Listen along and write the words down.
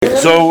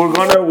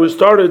So we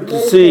started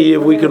to see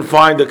if we can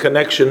find a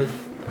connection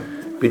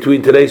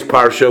between today's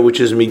parsha,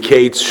 which is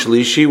Miketz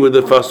Shlishi, with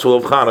the festival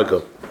of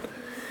Hanukkah.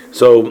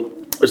 So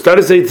I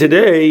started to say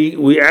today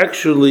we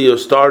actually are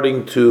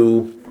starting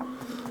to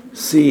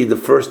see the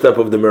first step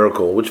of the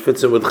miracle, which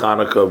fits in with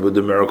Hanukkah, with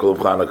the miracle of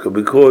Hanukkah,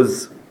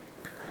 because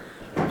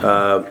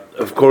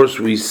of course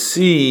we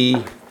see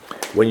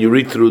when you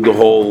read through the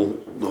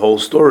whole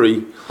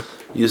story,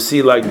 you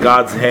see like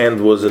God's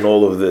hand was in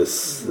all of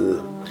this.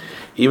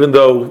 Even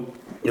though,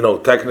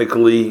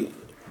 technically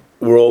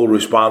we're all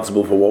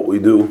responsible for what we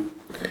do.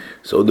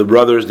 So the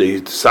brothers, they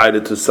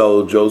decided to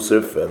sell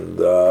Joseph, and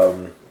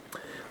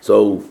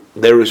so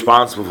they're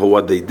responsible for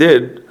what they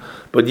did.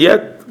 But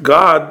yet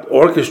God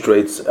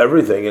orchestrates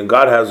everything, and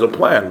God has a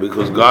plan,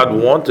 because God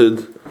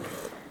wanted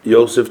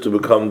Joseph to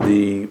become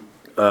the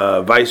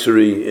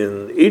viceroy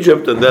in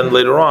Egypt, and then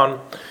later on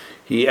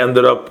he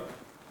ended up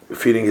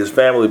feeding his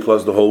family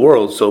plus the whole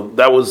world. So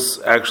that was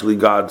actually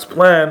God's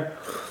plan,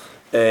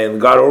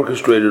 and God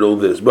orchestrated all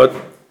this. But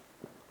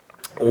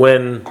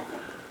when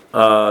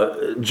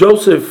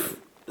Joseph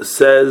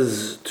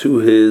says to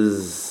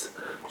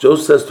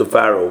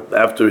Pharaoh,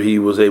 after he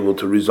was able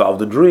to resolve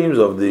the dreams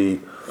of the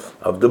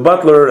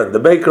butler and the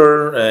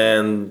baker,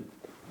 and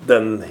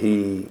then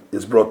he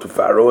is brought to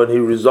Pharaoh and he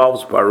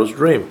resolves Pharaoh's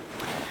dream.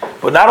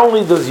 But not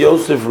only does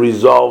Joseph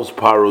resolve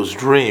Pharaoh's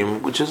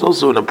dream, which is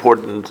also an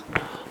important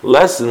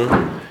lesson,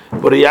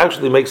 but he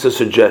actually makes a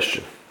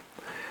suggestion.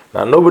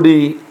 Now,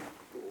 nobody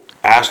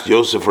asked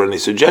Joseph for any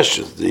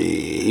suggestions.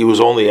 He was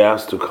only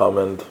asked to come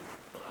and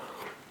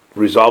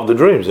resolve the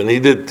dreams, and he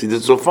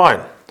did so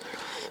fine.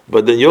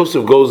 But then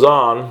Joseph goes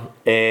on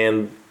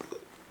and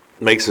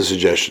makes a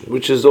suggestion,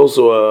 which is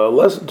also a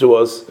lesson to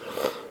us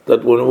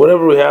that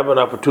whenever we have an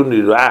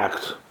opportunity to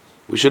act,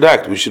 we should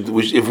act.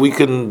 If we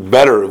can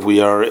better, if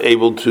we are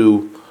able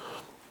to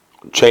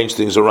change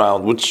things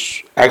around,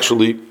 which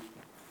actually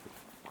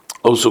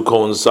also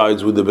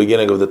coincides with the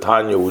beginning of the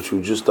Tanya, which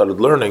we just started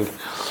learning.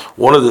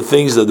 One of the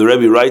things that the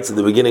Rebbe writes at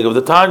the beginning of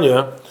the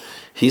Tanya,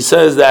 he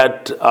says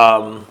that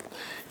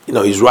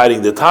he's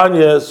writing the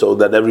Tanya so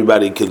that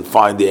everybody can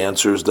find the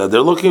answers that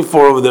they're looking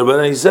for over there. But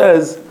then he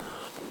says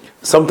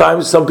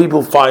sometimes some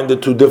people find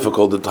it too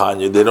difficult, the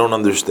Tanya, they don't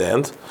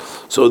understand.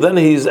 So then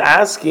he's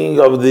asking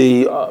of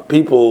the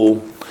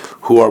people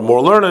who are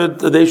more learned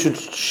that they should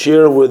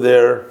share with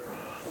their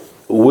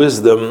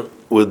wisdom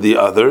with the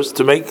others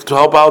to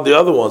help out the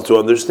other ones to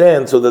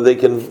understand, so that they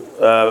can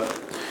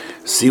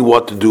see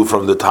what to do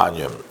from the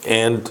Tanya.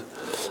 And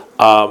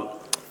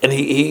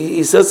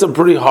he says some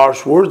pretty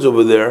harsh words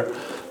over there.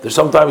 There's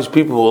sometimes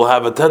people will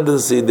have a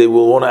tendency, they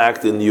will want to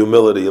act in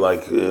humility,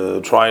 like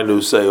trying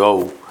to say,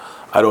 "Oh,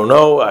 I don't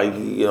know.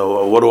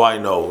 What do I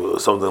know?"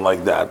 Something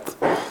like that.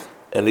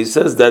 And he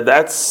says that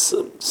that's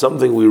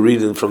something we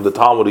read from the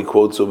Talmud. He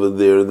quotes over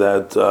there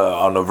that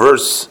on a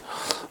verse,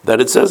 that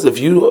it says if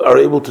you are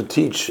able to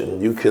teach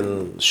and you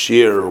can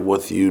share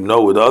what you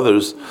know with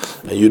others,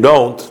 and you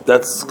don't,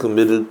 that's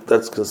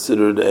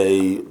considered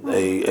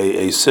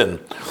a sin.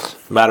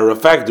 Matter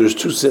of fact, there's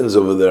two sins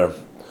over there.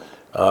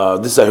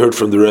 This I heard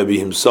from the Rebbe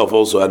himself,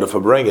 also at a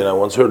Fabrengen. I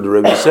once heard the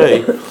Rebbe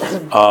say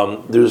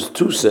there's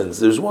two sins.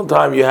 There's one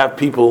time you have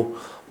people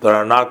that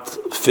are not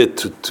fit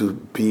to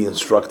be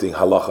instructing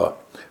halacha,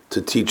 to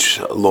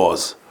teach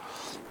laws,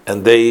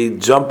 and they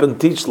jump and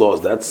teach laws.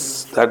 That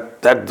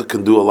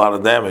can do a lot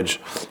of damage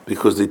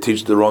because they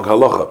teach the wrong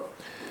halacha.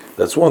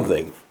 That's one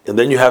thing. And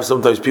then you have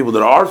sometimes people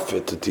that are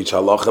fit to teach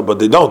halacha, but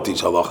they don't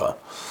teach halacha,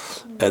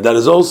 and that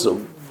is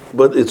also.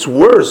 But it's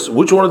worse.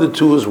 Which one of the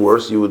two is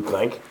worse? You would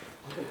think.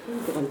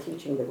 I'm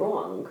teaching the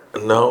wrong.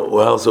 No,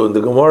 well, so in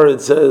the Gemara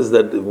it says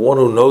that one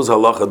who knows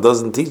halacha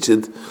doesn't teach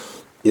it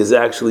is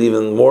actually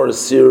even more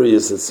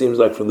serious. It seems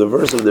like from the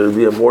verse there would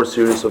be a more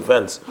serious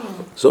offense.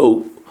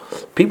 So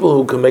people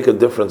who can make a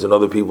difference in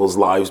other people's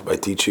lives by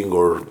teaching,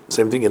 or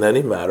same thing in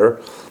any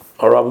matter,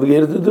 are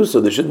obligated to do so.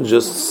 They shouldn't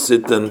just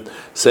sit and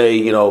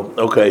say,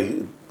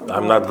 okay,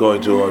 I'm not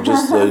going to, I'm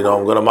just, I'm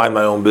going to mind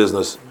my own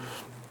business.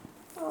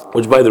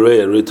 Which, by the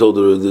way, I already told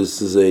her I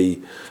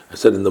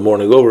said in the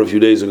morning over a few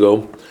days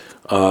ago,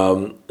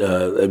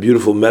 a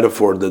beautiful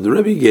metaphor that the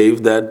Rebbe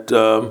gave that,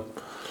 a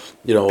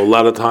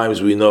lot of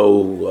times we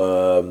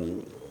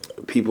know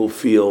people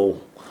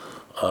feel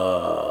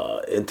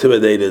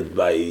intimidated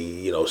by,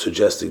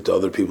 suggesting to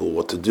other people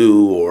what to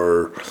do,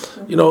 or,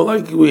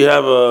 like we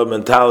have a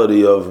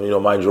mentality of,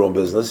 mind your own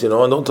business, and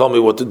don't tell me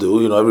what to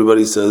do.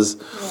 Everybody says,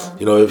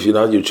 if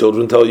your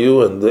children tell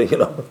you, and,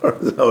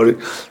 somebody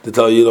to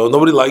tell you,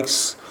 nobody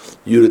likes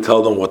you to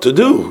tell them what to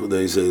do,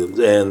 they say.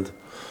 And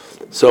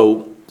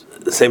so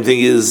the same thing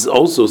is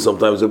also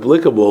sometimes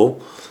applicable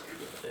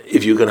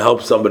if you can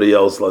help somebody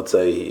else, let's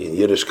say in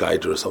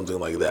Yiddishkeit or something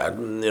like that.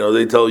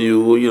 They tell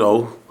you,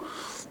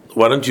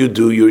 why don't you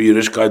do your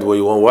Yiddishkeit the way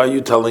you want? Why are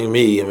you telling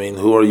me?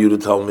 Who are you to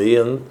tell me?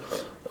 And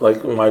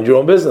mind your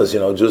own business,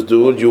 just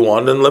do what you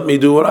want and let me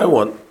do what I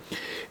want.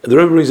 And the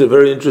Rebbe brings a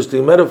very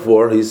interesting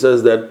metaphor. He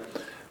says that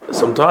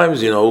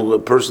sometimes, a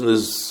person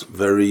is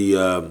very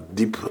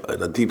deep,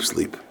 in a deep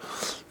sleep.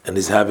 and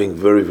he's having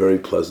very, very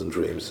pleasant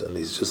dreams, and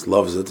he just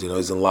loves it.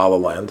 He's in La La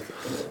Land.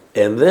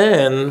 And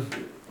then,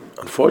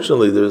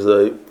 unfortunately, there's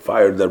a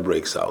fire that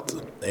breaks out,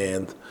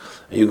 and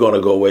you're going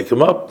to go wake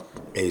him up.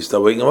 And you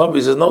start waking him up.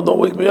 He says, "No, don't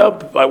wake me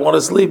up. I want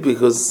to sleep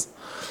because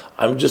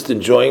I'm just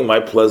enjoying my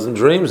pleasant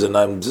dreams, and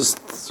I'm just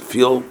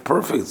feel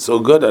perfect, so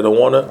good. I don't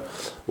want to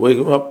wake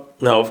him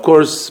up." Now, of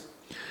course,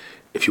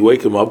 if you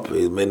wake him up,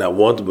 he may not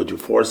want to, but you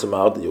force him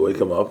out, and you wake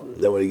him up.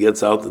 Then when he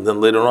gets out, and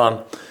then later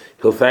on,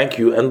 he'll thank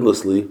you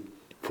endlessly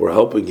for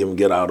helping him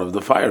get out of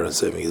the fire and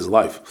saving his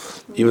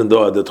life. Even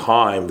though at the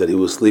time that he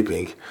was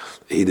sleeping,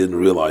 he didn't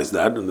realize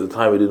that, and at the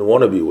time he didn't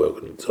want to be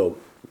woken. So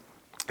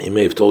he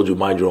may have told you,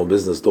 "Mind your own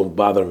business, don't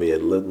bother me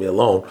and let me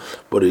alone,"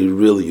 but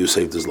you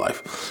saved his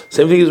life.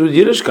 Same thing is with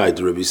Yiddishkeit,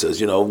 the Rebbe says,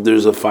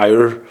 there's a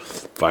fire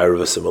of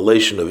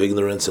assimilation, of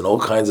ignorance, and all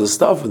kinds of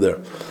stuff there.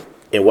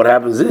 And what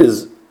happens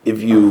is,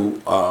 if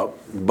you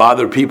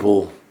bother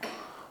people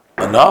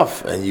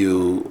enough, and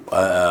you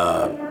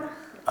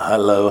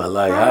hello,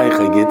 hi,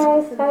 Chagit.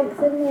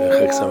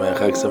 Chag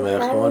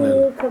Sameach, come on in.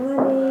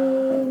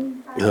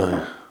 Hello.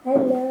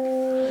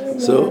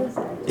 So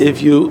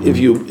if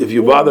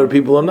you bother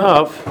people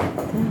enough,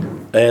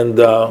 and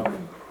at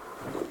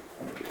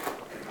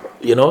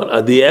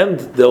the end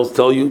they'll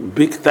tell you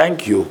big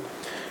thank you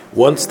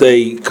once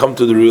they come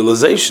to the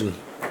realization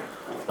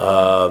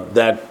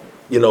that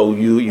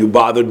you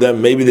bothered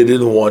them. Maybe they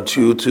didn't want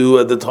you to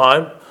at the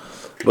time,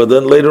 but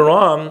then later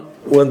on,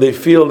 when they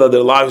feel that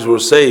their lives were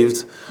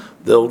saved,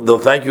 they'll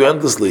thank you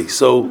endlessly.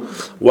 So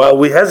while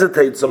we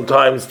hesitate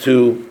sometimes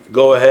to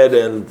go ahead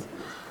and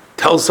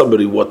tell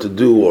somebody what to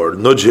do, or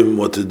nudge him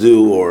what to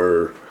do,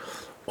 or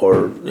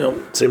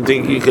same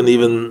thing, you can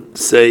even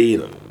say,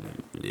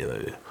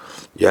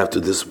 you have to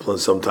discipline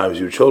sometimes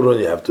your children.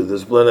 You have to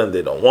discipline, and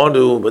they don't want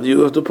to, but you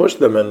have to push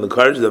them and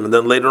encourage them, and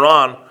then later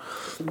on,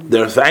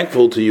 they're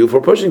thankful to you for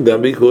pushing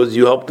them because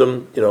you helped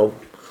them,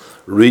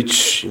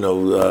 reach,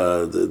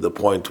 the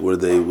point where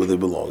they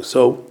belong.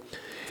 So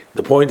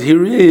the point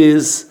here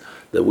is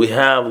that we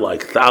have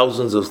like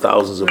thousands of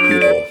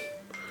people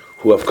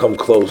who have come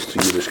close to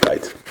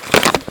Yiddishkeit,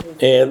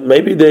 and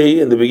maybe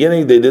in the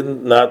beginning they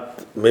didn't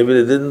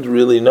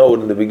really know it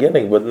in the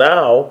beginning, but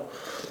now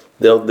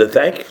they're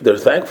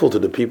thankful to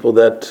the people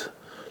that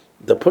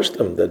pushed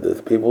them, that the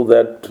people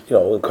that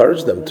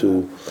encouraged them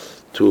to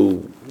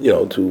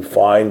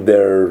find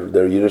their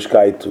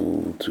Yiddishkeit,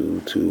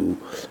 to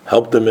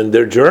help them in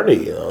their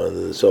journey.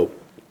 So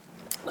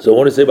I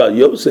want to say about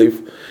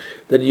Yosef,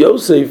 that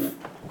Yosef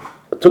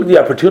took the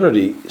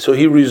opportunity. So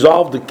he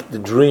resolved the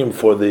dream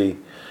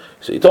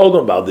So he told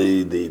them about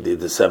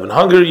the 7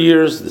 hunger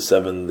years, the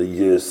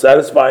 7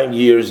 satisfying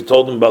years. He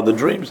told them about the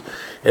dreams,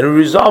 and he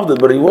resolved it.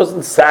 But he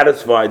wasn't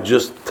satisfied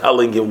just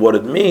telling him what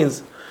it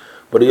means.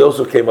 But he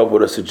also came up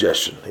with a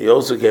suggestion.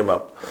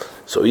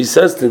 So he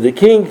says to the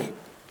king,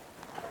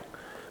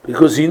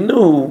 because he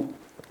knew,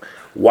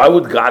 why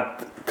would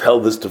God tell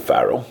this to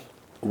Pharaoh?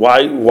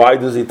 Why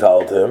does he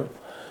tell it to him?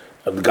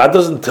 God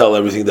doesn't tell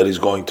everything that he's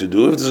going to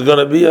do. If there's going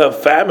to be a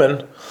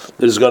famine,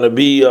 there's going to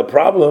be a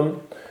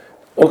problem.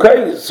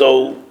 Okay,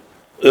 so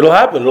it'll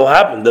happen.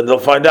 Then they'll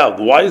find out.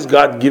 Why is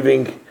God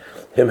giving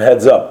him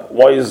heads up?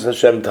 Why is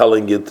Hashem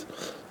telling it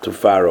to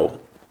Pharaoh,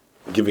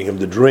 giving him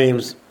the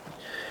dreams?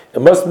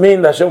 It must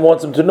mean that Hashem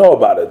wants him to know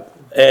about it.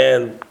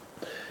 And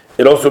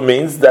it also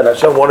means that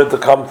Hashem wanted to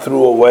come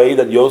through a way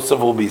that Yosef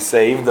will be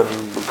saved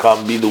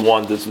and be the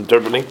one that's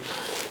interpreting.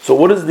 So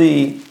what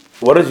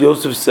does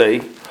Yosef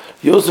say?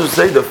 Yosef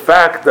say, the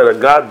fact that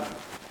God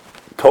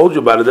told you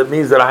about it, that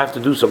means that I have to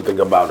do something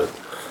about it.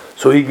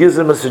 So he gives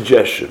him a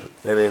suggestion.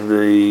 And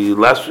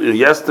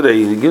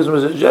yesterday he gives him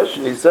a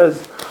suggestion. He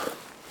says,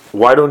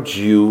 why don't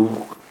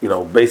you,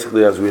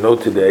 basically as we know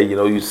today,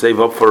 you save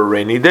up for a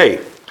rainy day.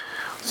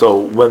 So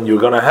when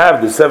you're going to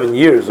have the 7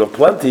 years of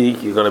plenty,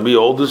 you're going to be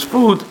all this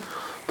food,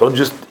 don't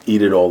just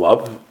eat it all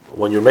up.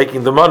 When you're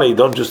making the money,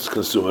 don't just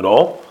consume it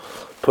all.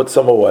 Put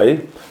some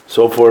away.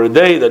 So for a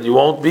day that you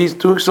won't be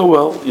doing so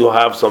well, you'll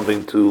have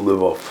something to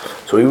live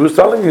off. So he was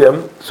telling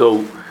them,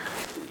 so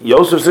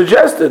Yosef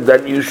suggested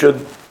that you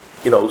should,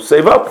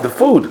 save up the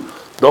food.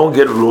 Don't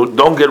get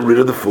rid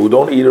of the food.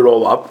 Don't eat it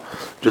all up.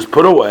 Just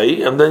put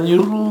away, and then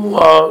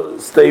you'll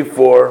stay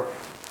for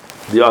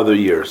the other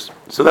years.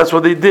 So that's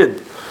what they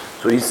did.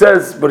 So he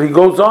says, but he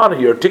goes on,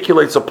 he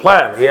articulates a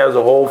plan. He has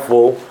a whole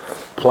full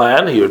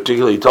plan. He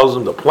tells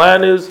them the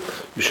plan is,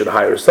 you should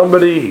hire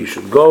somebody, he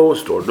should go,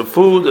 store the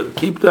food, and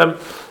keep them,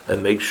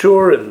 and make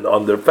sure, and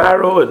under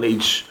Pharaoh, in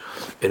each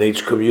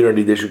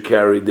community they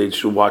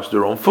should watch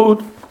their own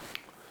food.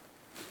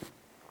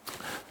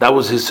 That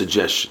was his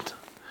suggestion.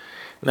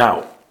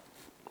 Now,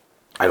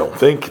 I don't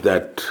think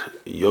that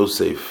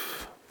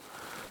Yosef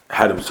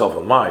had himself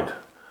in mind.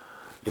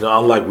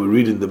 Unlike we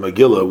read in the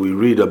Megillah, we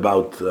read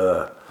about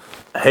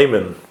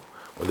Haman,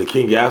 when the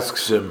king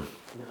asks him,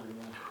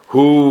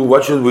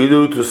 what should we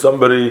do to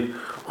somebody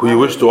who you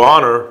wish to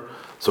honor?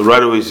 So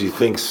right away he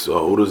thinks,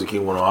 who does the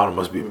king want to honor?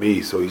 Must be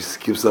me. So he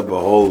skips up a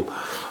whole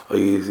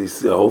He's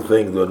the whole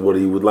thing that what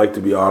he would like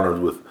to be honored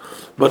with.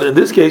 But in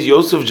this case,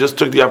 Yosef just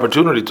took the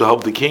opportunity to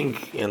help the king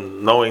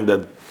in knowing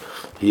that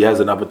he has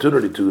an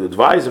opportunity to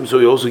advise him, so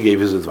he also gave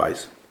his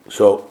advice.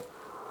 So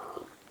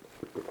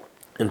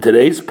in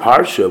today's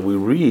Parsha, we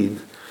read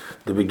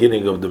the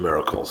beginning of the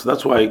miracles.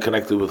 That's why I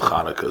connected with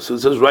Hanukkah. So it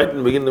says right in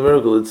the beginning of the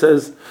miracle, it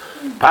says,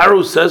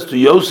 Paro says to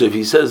Yosef,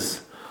 he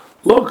says,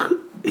 look,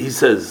 he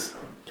says,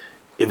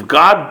 if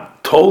God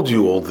told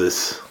you all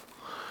this,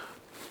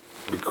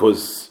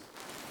 because,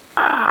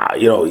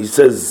 he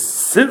says,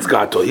 since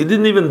God told, he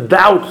didn't even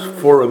doubt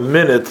for a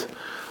minute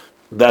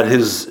that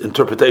his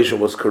interpretation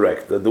was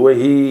correct, that the way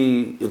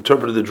he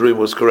interpreted the dream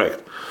was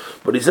correct.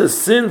 But he says,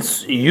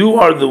 since you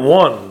are the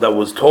one that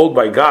was told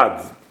by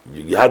God,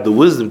 you had the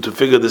wisdom to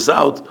figure this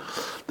out,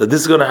 that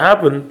this is going to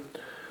happen,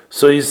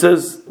 so he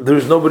says,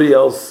 there's nobody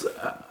else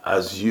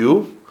as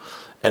you,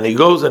 and he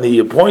goes and he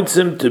appoints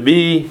him to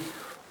be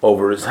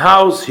over his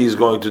house, he's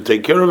going to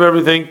take care of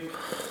everything.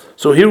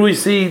 So here we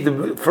see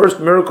the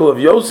first miracle of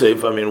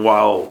Yosef.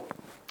 While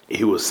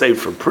he was saved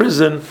from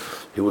prison,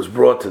 he was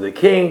brought to the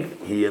king,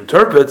 he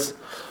interprets,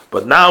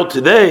 but now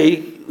today,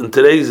 in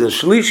today's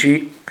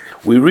Shlishi,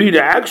 we read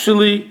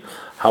actually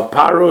how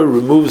Paro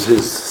removes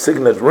his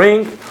signet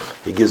ring,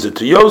 he gives it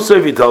to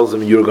Yosef, he tells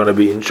him, you're going to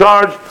be in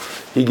charge,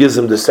 he gives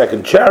him the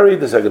second chariot,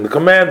 the second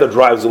command that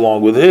drives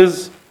along with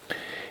his,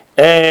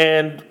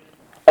 and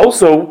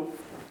also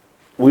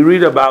we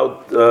read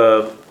about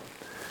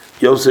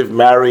Yosef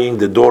marrying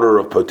the daughter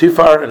of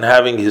Potiphar and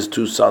having his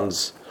two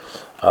sons,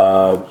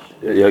 Ephraim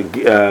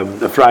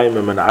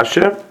and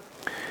Menashe,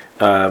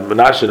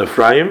 Menashe and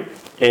Ephraim,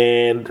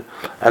 and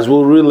as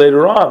we'll read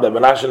later on, that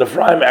Menashe and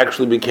Ephraim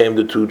actually became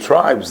the two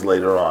tribes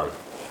later on.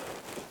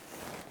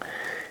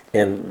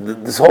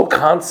 And this whole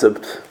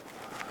concept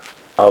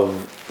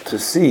to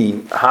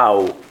see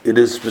how it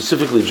is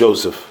specifically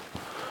Joseph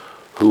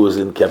who was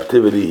in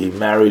captivity, he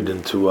married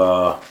into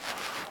a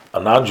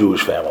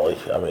non-Jewish family.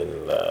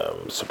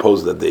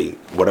 Suppose that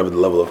whatever the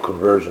level of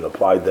conversion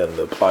applied to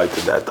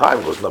that time.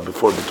 It was not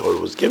before the Torah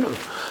was given,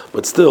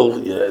 but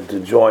still, to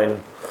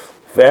join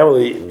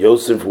family. And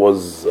Yosef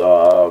was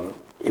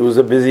he was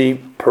a busy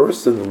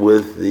person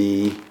with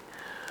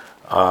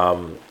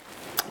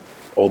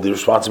all the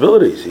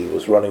responsibilities. He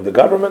was running the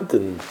government,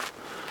 and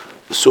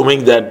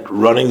assuming that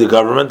running the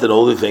government and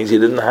all the things, he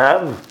didn't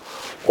have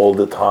all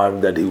the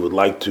time that he would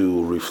like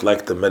to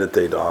reflect and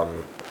meditate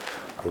on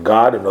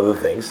God and other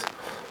things.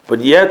 But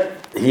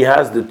yet he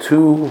has the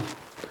two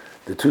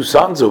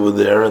sons over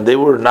there, and they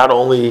were not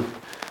only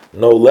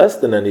no less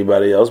than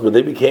anybody else, but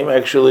they became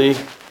actually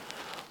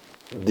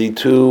the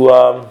two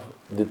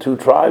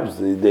tribes.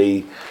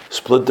 They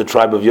split the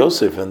tribe of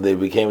Yosef, and they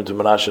became into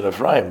Menashe and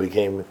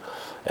Ephraim.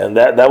 And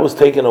that was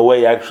taken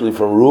away actually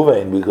from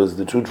Reuven, because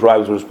the two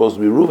tribes were supposed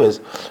to be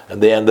Reuven's,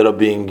 and they ended up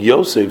being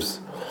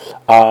Yosef's.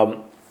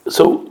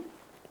 So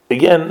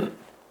again,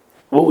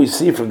 what we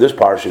see from this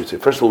parsha,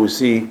 first of all, we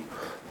see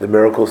the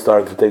miracle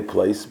starting to take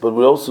place, but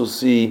we also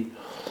see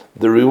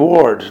the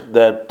reward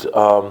that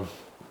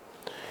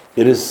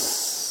it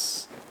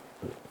is,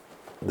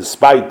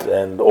 despite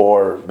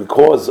or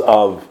because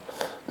of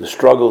the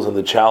struggles and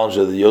the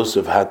challenges that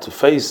Yosef had to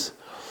face,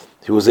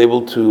 he was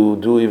able to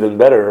do even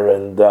better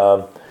and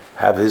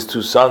have his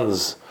two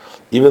sons,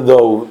 even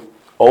though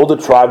all the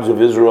tribes of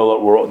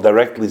Israel were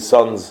directly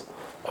sons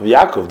of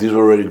Yaakov, these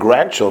were already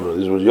grandchildren,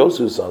 these were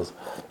Yosef's sons,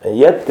 and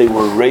yet they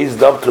were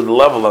raised up to the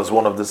level as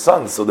one of the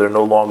sons, so they're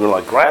no longer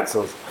like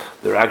grandsons,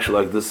 they're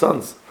actually like the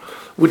sons,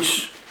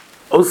 which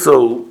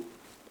also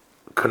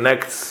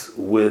connects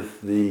with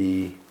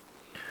the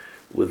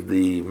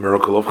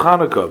miracle of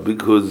Hanukkah,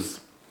 because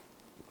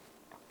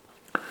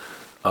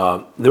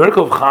the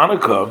miracle of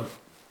Hanukkah,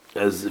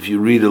 as if you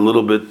read a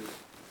little bit,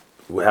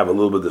 we have a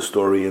little bit of the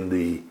story in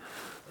the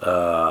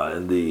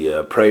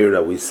prayer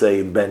that we say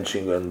in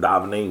benching and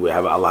davening. We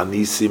have Al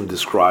Hanisim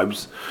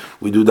describes.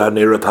 We do the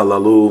Neret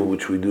Halalu,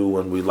 which we do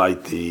when we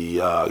light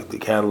the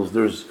candles.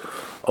 There's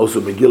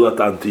also Megillat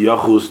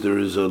Antiochus. There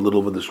is a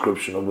little bit of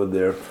description over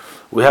there.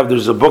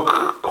 There's a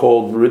book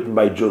written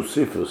by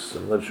Josephus.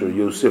 I'm not sure,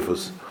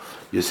 Josephus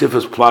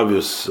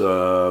Flavius,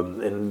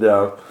 and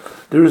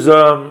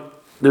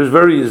there's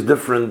various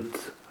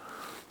different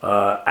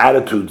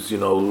attitudes.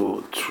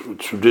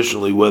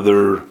 Traditionally,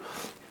 whether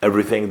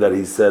everything that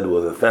he said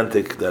was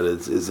authentic, that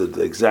is it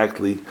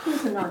exactly. He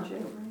was a non-Jew,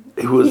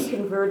 right? He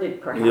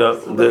converted, perhaps. Yeah,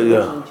 He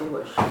wasn't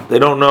Jewish. They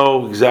don't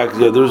know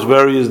exactly. Yeah, there's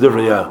various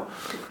different. Yeah,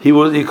 he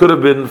could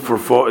have been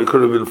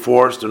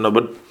forced or no,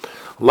 but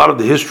a lot of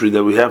the history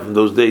that we have from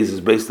those days is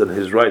based on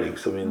his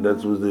writings.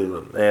 That was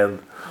and.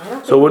 I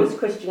don't So think it was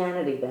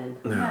Christianity then,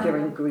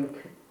 during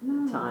Greek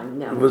time.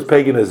 No, it was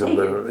paganism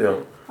there.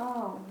 Yeah.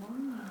 Oh,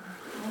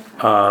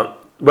 wow.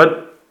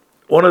 But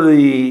one of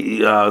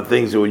the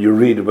things that you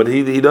read, but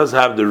he does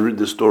have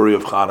the story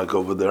of Hanukkah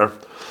over there,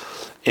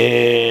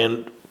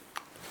 and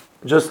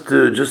just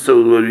so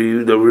that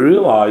we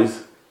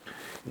realize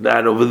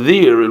that over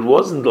there it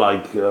wasn't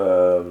like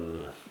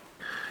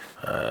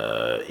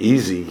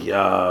easy.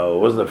 It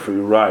wasn't a free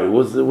ride. It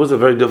was a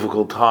very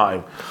difficult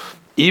time,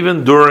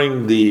 even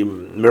during the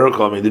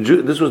miracle, I mean,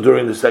 this was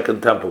during the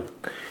Second Temple,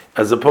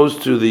 as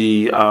opposed to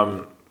the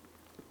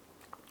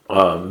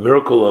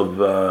miracle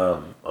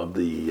of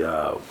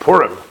the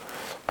Purim.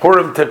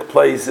 Purim took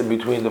place in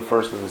between the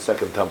first and the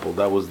second temple.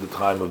 That was the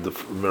time of the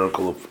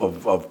miracle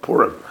of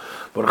Purim.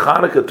 But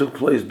Hanukkah took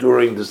place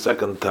during the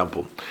second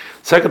temple.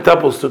 Second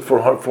temple stood for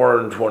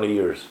 420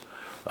 years.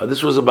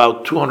 This was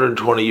about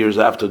 220 years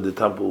after the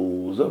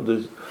temple was up.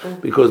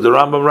 Because the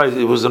Rambam writes,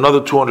 it was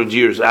another 200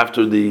 years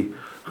after the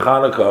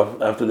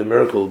Hanukkah, after the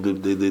miracle, the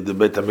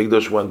Beit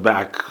HaMikdash went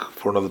back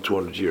for another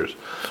 200 years.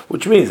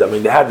 Which means, I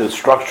mean, they had the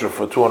structure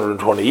for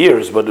 220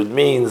 years, but it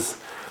means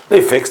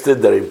they fixed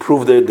it, they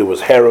improved it. There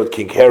was Herod,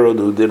 King Herod,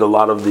 who did a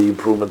lot of the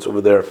improvements over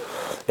there.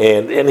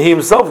 And he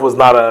himself was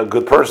not a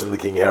good person, the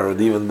King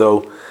Herod, even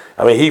though,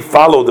 I mean, he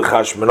followed the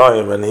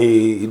Chashmonaim, and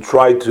he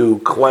tried to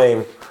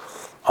claim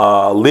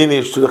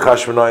lineage to the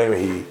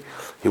Chashmonaim.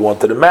 He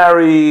wanted to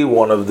marry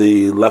one of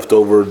the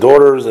leftover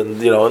daughters, and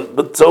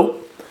but so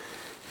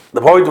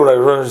the point what I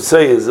wanted to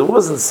say is it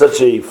wasn't such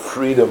a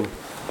freedom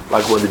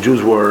like when the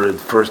Jews were at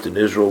first in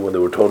Israel, when they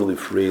were totally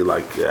free,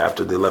 like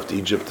after they left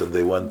Egypt and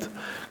they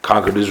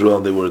conquered Israel,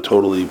 and they were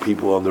totally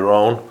people on their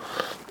own.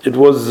 It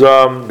was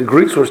the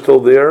Greeks were still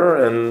there,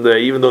 and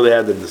even though they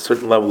had a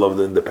certain level of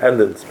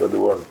independence, but they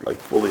weren't like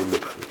fully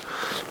independent.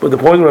 But the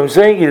point what I'm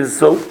saying is,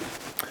 so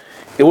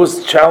it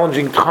was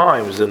challenging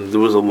times, and there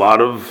was a lot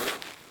of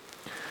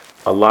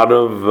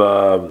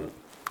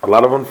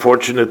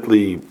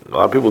unfortunately, a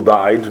lot of people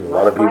died, and a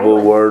lot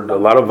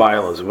of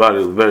violence,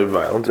 very, very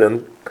violent,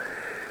 and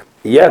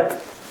yet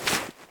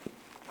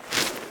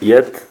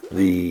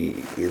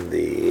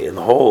in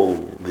whole,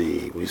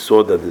 we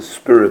saw that the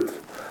spirit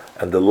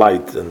and the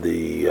light and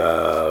the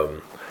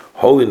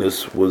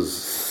holiness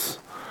was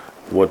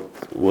what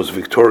was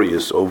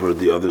victorious over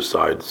the other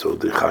side. So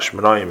the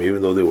Chashmonaim,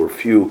 even though they were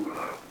few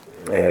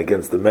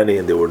against the many,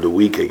 and they were the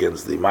weak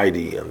against the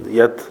mighty, and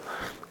yet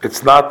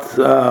it's not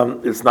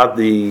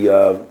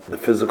the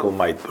physical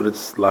might, but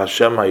it's La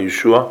Hashem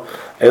HaYeshua,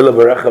 Eila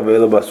Berecha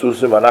Ve'eila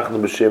Basusim, Anachnu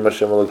B'Shem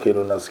Hashem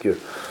Elokeinu Naskir.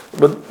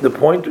 But the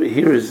point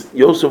here is,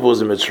 Yosef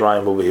was in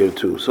Mitzrayim over here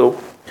too. So,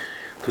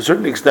 to a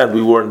certain extent,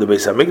 we were in the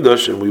Beis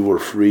HaMikdash and we were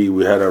free.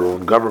 We had our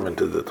own government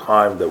at the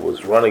time that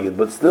was running it,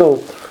 but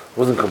still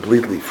wasn't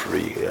completely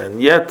free.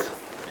 And yet,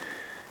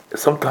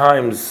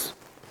 sometimes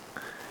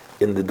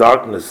in the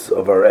darkness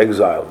of our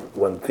exile,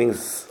 when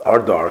things are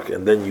dark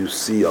and then you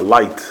see a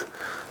light,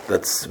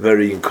 that's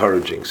very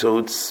encouraging. So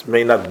it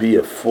may not be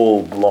a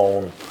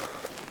full-blown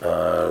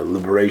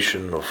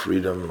liberation or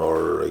freedom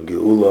or a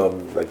geula,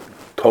 like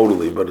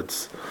totally, but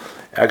it's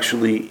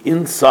actually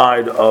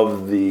inside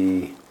of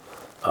the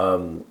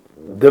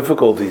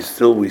difficulties.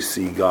 Still, we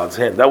see God's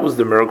hand. That was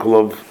the miracle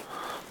of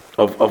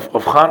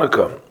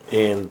Hanukkah,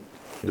 and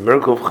the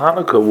miracle of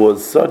Hanukkah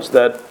was such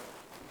that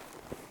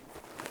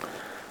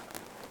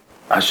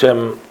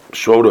Hashem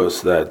showed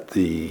us that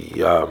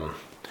the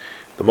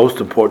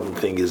most important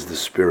thing is the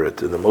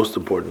spirit, and the most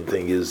important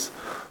thing is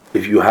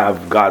if you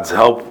have God's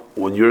help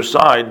on your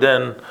side,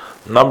 then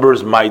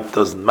numbers, might,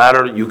 doesn't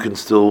matter. You can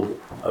still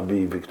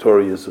be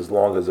victorious as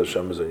long as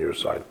Hashem is on your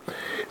side.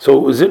 So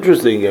it was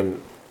interesting, and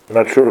I'm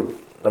not sure,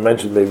 maybe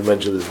mentioned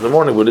this in the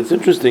morning, but it's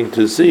interesting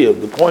to see.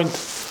 The point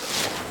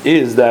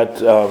is that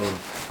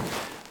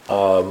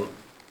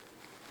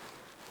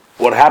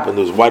what happened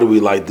was, why do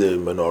we light the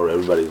menorah?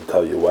 Everybody will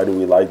tell you, why do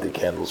we light the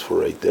candles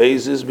for 8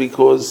 days? Is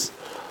because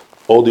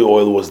all the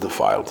oil was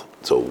defiled.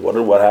 So what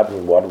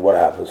happened? What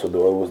happened? So the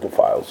oil was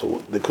defiled.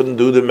 So they couldn't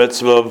do the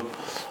mitzvah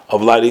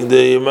of lighting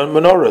the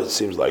menorah, it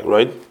seems like,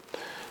 right?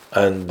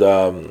 And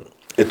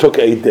it took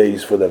 8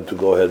 days for them to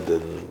go ahead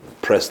and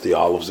press the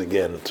olives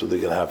again so they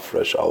can have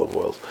fresh olive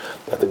oils.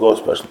 They had to go a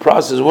special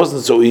process. It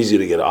wasn't so easy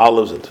to get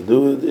olives and to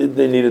do it.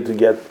 They needed to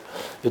get,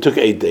 it took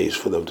 8 days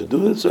for them to do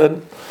this,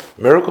 and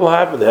miracle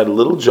happened. They had a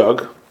little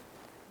jug,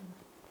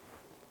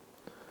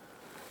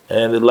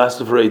 and it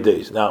lasted for 8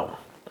 days. Now,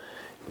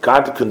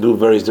 God can do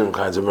various different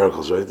kinds of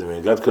miracles, right? I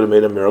mean, God could have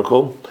made a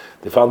miracle.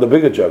 They found a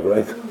bigger jug,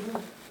 right?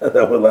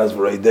 That would last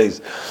for 8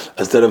 days.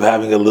 Instead of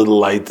having a little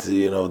light,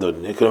 you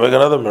could make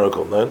another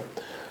miracle, right?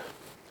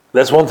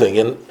 That's one thing.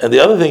 And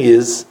the other thing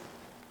is,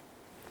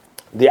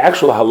 the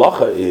actual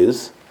halacha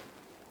is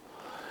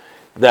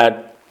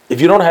that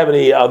if you don't have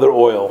any other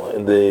oil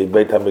in the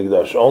Beit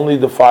HaMikdash, only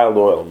defiled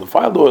oil.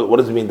 Defiled oil, what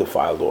does it mean,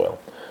 defiled oil?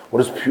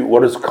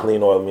 What does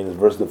clean oil mean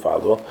versus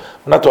defiled oil?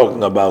 We're not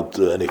talking about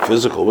any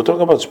physical, we're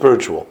talking about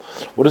spiritual.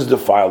 What is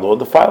defiled oil?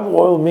 Defiled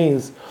oil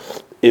means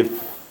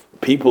if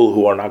people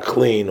who are not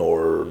clean,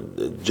 or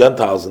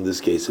Gentiles in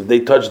this case, if they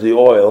touch the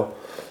oil,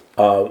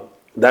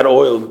 that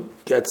oil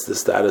gets the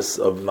status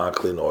of not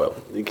clean oil.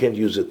 You can't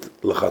use it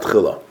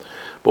l'chatchila.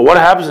 But what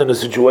happens in a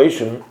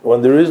situation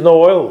when there is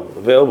no oil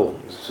available?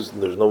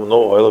 There's no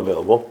oil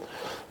available.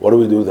 What do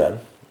we do then?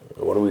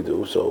 What do we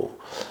do? So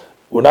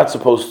we're not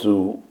supposed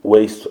to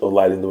waste of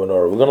lighting the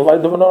menorah. We're going to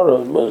light the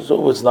menorah,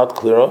 so it's not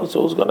clear oil,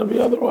 so it's going to be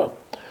other oil.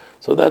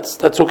 So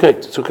that's okay.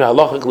 It's okay.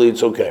 Halachically,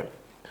 it's okay.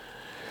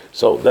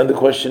 So then the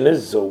question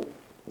is, so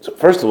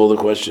first of all, the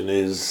question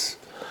is,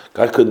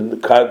 God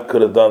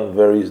could have done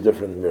various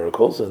different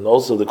miracles, and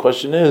also the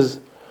question is,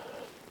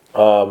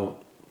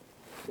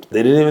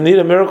 they didn't even need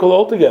a miracle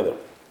altogether.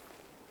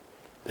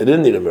 They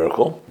didn't need a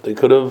miracle. They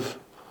could have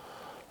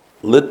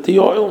lit the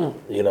oil,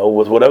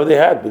 with whatever they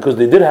had, because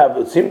they did have.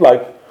 It seemed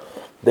like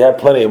they had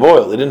plenty of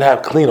oil. They didn't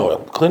have clean oil.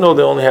 Clean oil,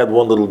 they only had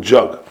one little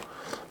jug,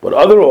 but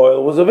other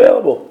oil was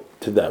available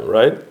to them,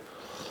 right?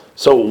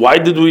 So why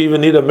did we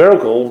even need a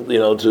miracle,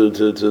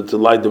 to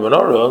light the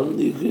menorah?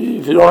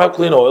 If you don't have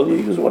clean oil, you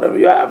use whatever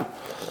you have.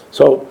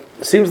 So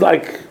it seems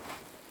like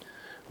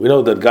we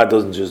know that God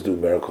doesn't just do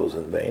miracles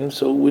in vain,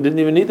 so we didn't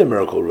even need the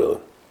miracle really.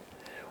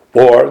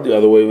 Or the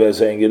other way of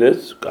saying it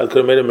is, God could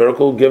have made a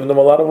miracle, given them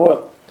a lot of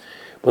oil.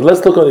 But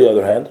let's look on the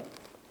other hand.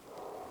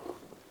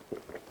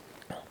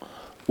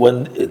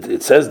 When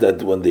it says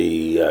that when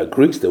the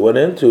Greeks, they went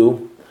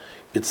into,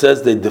 it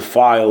says they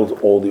defiled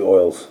all the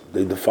oils.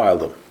 They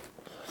defiled them.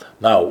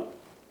 Now,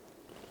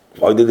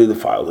 why did they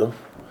defile them?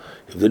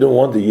 If they didn't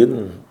want the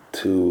Yidden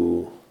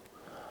to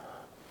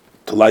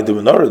light the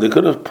menorah, they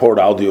could have poured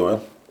out the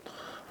oil.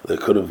 They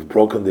could have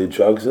broken the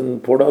jugs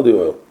and poured out the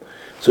oil.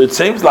 So it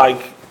seems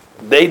like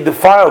they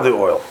defiled the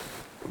oil.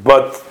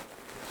 But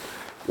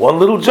one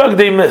little jug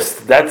they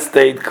missed. That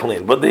stayed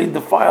clean. But they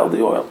defiled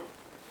the oil.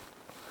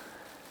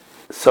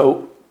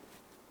 So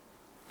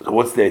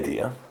what's the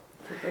idea?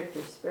 Protect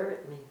your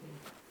spirit, maybe.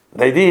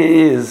 The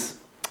idea is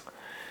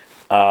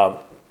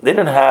they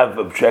didn't have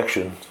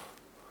objection.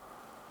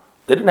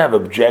 They didn't have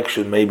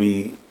objection.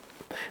 Maybe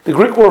the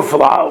Greek were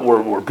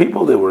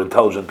people. They were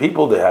intelligent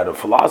people. They had a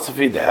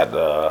philosophy.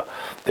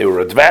 They were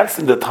advanced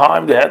in the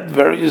time. They had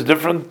various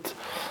different.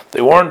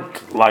 They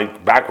weren't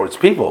like backwards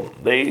people.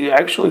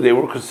 They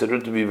were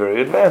considered to be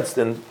very advanced,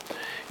 and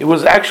it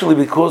was actually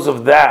because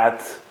of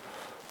that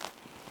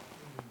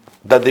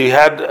they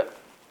had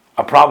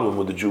a problem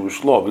with the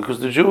Jewish law, because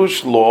the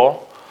Jewish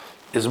law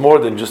is more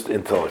than just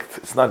intellect.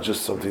 It's not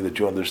just something that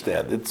you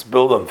understand. It's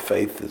built on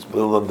faith. It's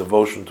built on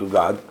devotion to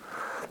God.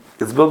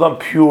 It's built on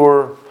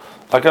pure,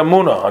 like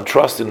Amunah, on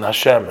trust in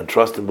Hashem and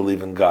trust and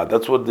believe in God.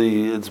 That's what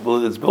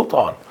it's built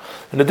on.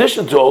 In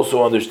addition to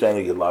also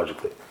understanding it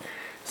logically.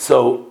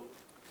 So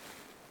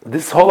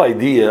this whole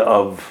idea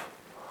of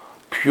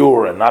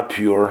pure and not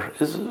pure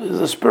is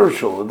a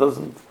spiritual. It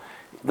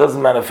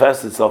doesn't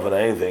manifest itself in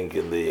anything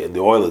in the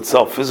oil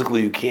itself.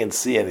 Physically, you can't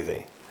see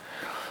anything.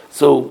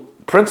 So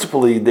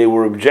principally, they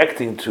were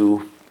objecting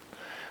to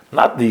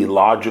not the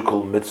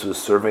logical mitzvah,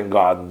 serving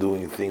God and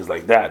doing things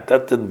like that.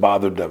 That didn't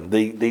bother them.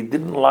 They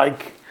didn't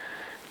like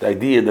the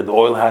idea that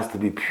oil has to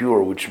be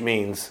pure, which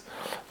means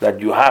that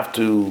you have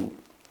to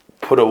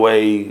put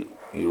away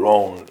your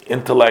own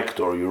intellect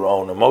or your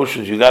own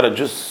emotions. You got to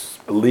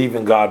just believe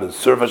in God and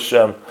serve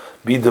Hashem,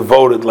 be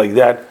devoted like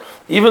that,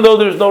 even though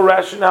there's no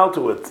rationale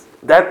to it.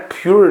 That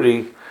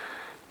purity,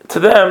 to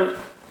them,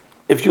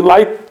 if you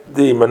light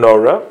the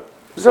menorah,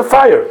 it's a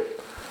fire.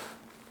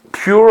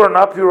 Pure or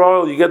not pure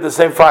oil, you get the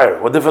same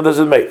fire. What difference does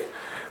it make?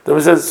 Then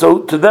it says,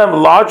 so to them,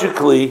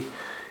 logically,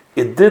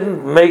 it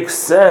didn't make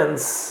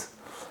sense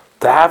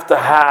to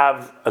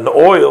have an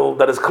oil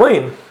that is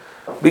clean,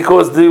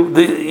 because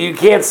you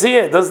can't see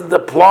it. It doesn't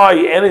apply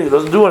anything. It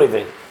doesn't do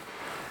anything.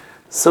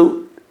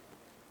 So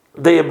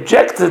they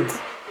objected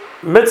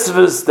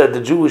mitzvahs that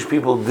the Jewish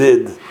people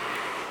did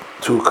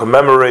to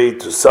commemorate,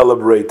 to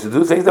celebrate, to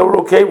do things that were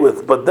okay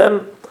with. But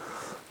then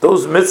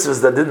those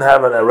mitzvahs that didn't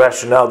have a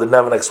rationale, didn't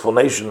have an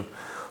explanation,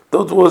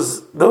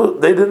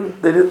 they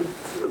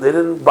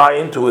didn't buy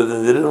into it,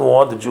 and they didn't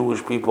want the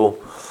Jewish people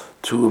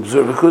to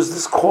observe, because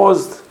this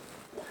caused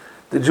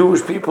the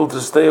Jewish people to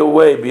stay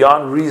away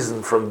beyond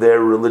reason from their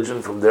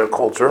religion, from their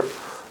culture,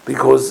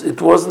 because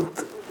it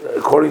wasn't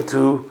according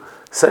to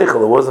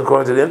seichel, it wasn't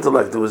according to the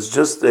intellect. It was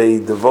just a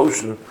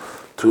devotion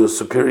to a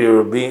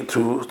superior being,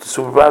 to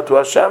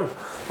Hashem,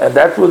 and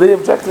that's what they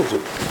objected to.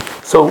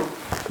 So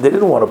they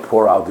didn't want to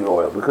pour out the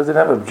oil because they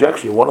didn't have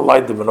objection. You want to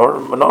light the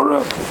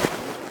menorah,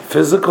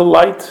 physical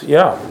light,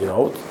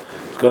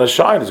 it's going to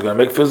shine. It's going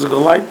to make physical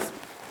light.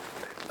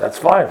 That's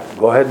fine.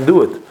 Go ahead and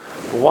do it.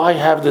 But why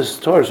have this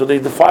Torah? So they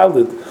defiled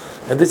it,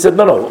 and they said,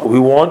 no, we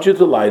want you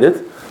to light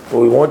it, but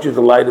we want you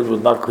to light it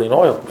with not clean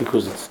oil,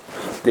 because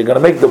they're going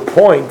to make the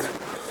point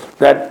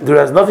that there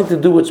has nothing to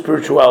do with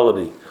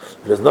spirituality.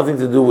 It has nothing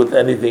to do with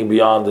anything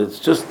beyond. It's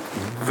just,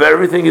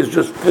 everything is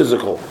just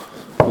physical.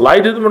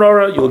 Light in the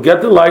menorah, you'll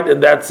get the light,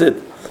 and that's it.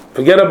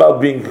 Forget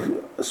about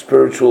being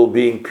spiritual,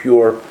 being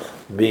pure,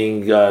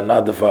 being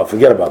not defiled.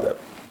 Forget about that.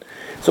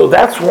 So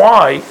that's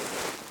why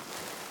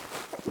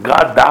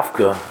God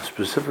Dafka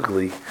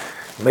specifically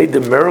made the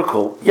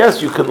miracle.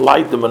 Yes, you can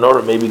light the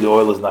menorah, maybe the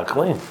oil is not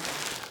clean,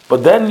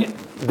 but then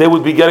they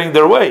would be getting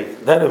their way.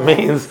 Then it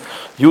means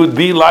you would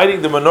be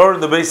lighting the menorah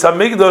in the Beis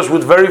Hamikdash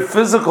with very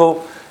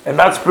physical and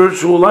not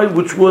spiritual light,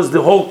 which was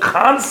the whole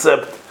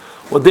concept.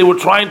 What they were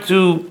trying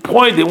to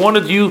point, they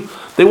wanted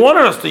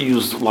us to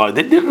use light.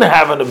 They didn't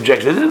have an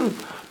objection. They didn't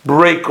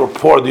break or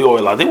pour the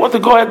oil out. They want to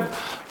go ahead,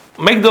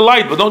 make the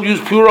light, but don't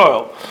use pure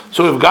oil.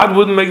 So if God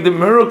wouldn't make the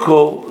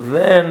miracle,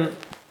 then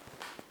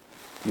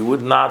they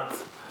would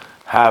have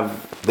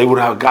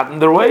gotten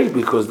their way,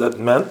 because that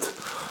meant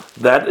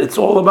that it's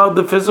all about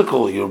the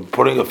physical. You're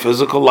putting a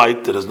physical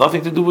light that has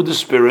nothing to do with the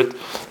spirit,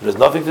 it has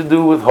nothing to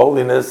do with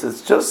holiness.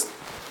 It's just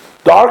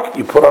dark.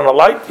 You put on a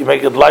light, you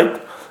make it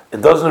light.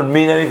 It doesn't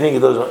mean anything.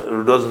 It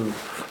doesn't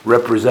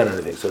represent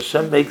anything. So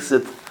Hashem makes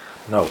it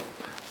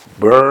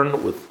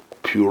burn with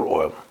pure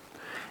oil.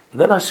 And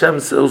then Hashem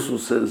also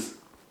says,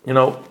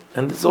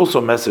 and it's also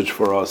a message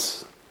for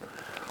us.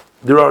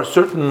 There are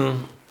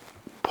certain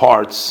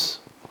parts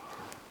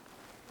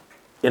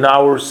in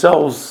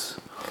ourselves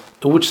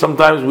in which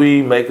sometimes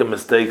we make a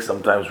mistake,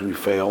 sometimes we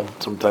fail,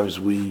 sometimes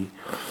we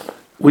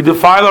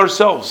defile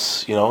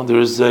ourselves. There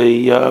is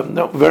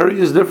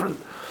various different.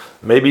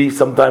 Maybe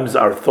sometimes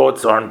our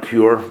thoughts aren't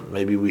pure.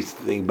 Maybe we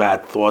think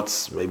bad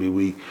thoughts. Maybe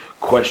we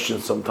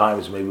question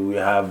sometimes. Maybe we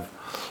have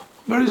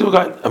various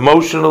kinds.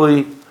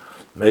 Emotionally,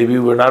 maybe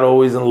we're not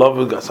always in love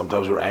with God.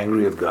 Sometimes we're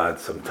angry at God.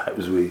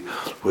 Sometimes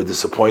we're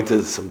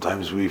disappointed.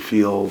 Sometimes we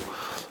feel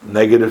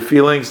negative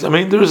feelings.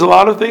 There's a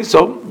lot of things.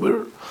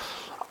 So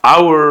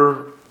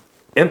our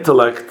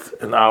intellect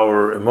and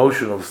our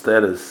emotional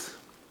status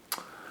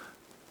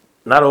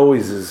not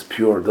always is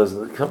pure.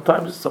 Doesn't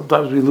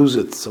sometimes we lose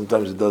it.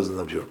 Sometimes it doesn't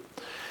appear.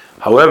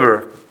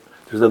 However,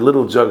 there's that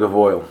little jug of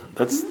oil.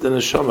 That's the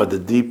neshama, the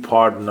deep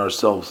part in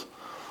ourselves.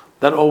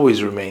 That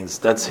always remains.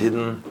 That's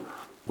hidden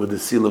with the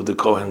seal of the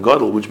Kohen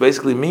Gadol, which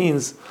basically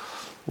means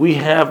we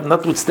have,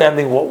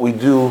 notwithstanding what we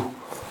do,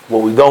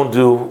 what we don't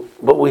do,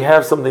 but we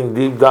have something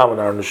deep down in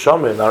our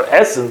neshama, in our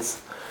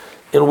essence,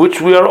 in which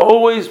we are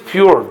always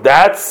pure.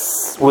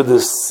 That's with the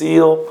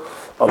seal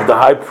of the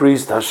high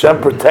priest.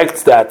 Hashem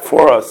protects that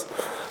for us.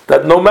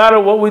 That no matter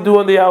what we do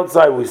on the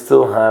outside, we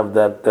still have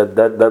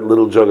that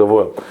little jug of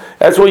oil.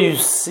 That's why you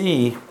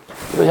see,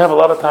 we have a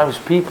lot of times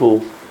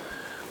people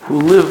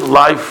who live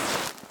life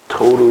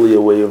totally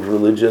away of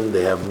religion.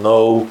 They have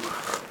no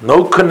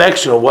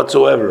connection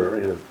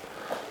whatsoever.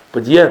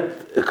 But yet,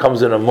 it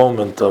comes in a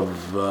moment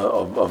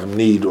of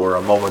need, or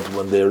a moment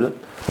when they're,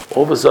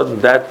 all of a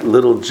sudden that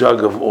little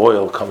jug of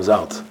oil comes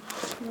out.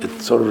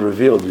 It's sort of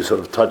revealed. You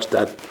sort of touch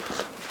that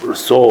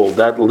soul,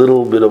 that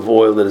little bit of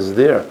oil that is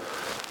there.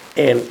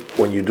 And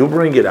when you do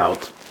bring it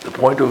out, the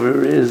point of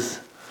it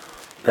is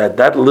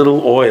that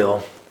little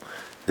oil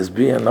is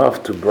being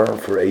enough to burn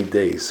for 8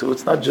 days. So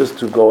it's not just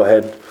to go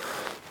ahead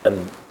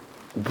and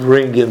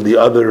bring in the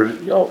other,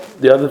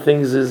 the other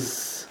things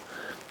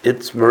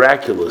it's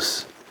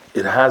miraculous.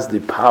 It has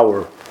the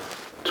power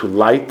to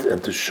light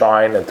and to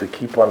shine and to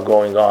keep on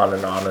going on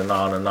and on and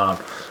on and on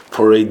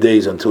for 8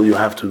 days until you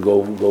have to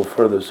go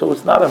further. So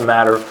it's not a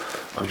matter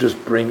of just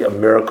bring a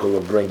miracle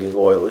of bringing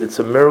oil. It's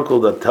a miracle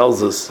that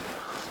tells us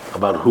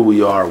about who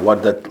we are,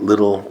 what that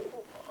little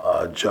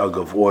jug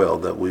of oil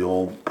that we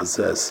all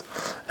possess,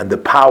 and the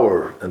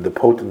power and the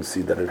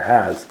potency that it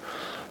has.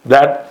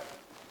 That,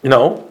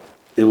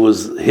 it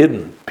was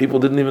hidden. People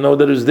didn't even know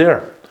that it was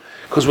there.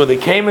 Because when they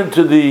came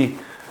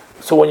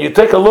so when you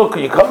take a look,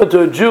 you come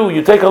into a Jew,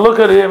 you take a look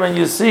at him and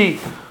you see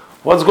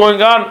what's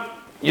going on,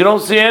 you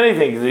don't see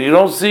anything. You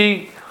don't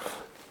see,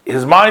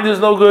 his mind is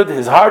no good,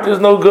 his heart is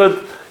no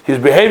good, his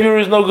behavior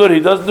is no good, he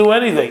doesn't do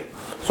anything.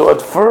 So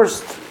at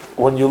first,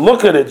 when you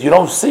look at it, you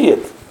don't see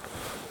it.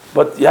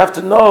 But you have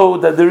to know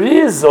that there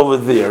is over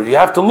there. You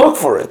have to look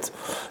for it.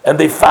 And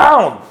they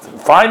found.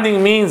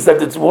 Finding means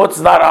that it's what's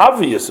not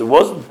obvious. It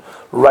wasn't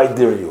right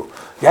there. You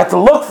had to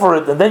look for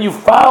it, and then you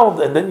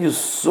found, and then you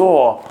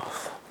saw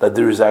that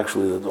there is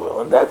actually the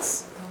oil. And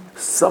that's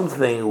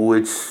something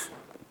which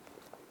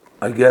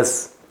I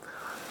guess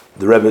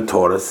the Rebbe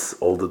taught us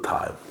all the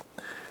time.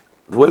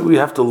 The way we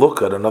have to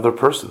look at another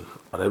person,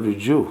 on every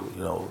Jew,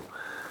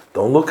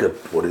 don't look at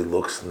what he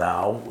looks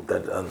now.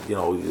 That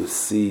you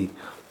see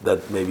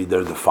that maybe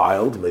they're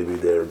defiled, maybe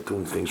they're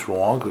doing things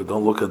wrong. Or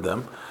don't look at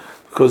them,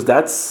 because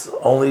that's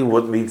only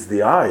what meets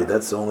the eye.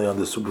 That's only on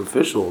the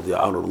superficial, the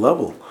outer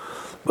level.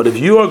 But if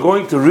you are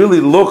going to really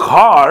look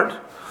hard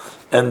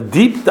and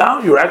deep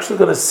down, you're actually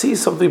going to see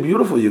something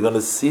beautiful. You're going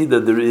to see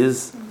that there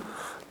is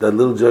that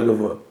little jug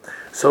of oil.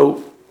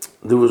 So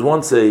there was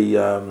once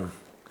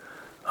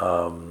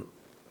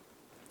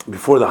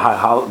before the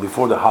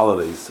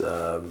holidays.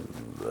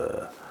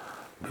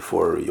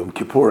 Before Yom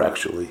Kippur,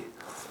 actually,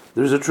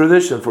 there's a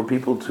tradition for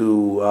people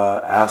to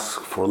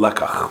ask for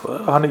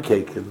lekach, honey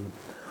cake, and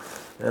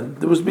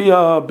there would be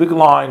a big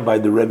line by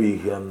the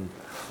Rebbe, and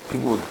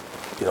people would,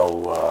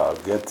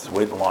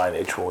 wait in line.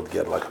 Each one would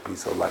get like a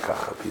piece of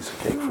lekach, a piece of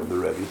cake from the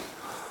Rebbe,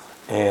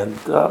 and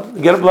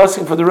get a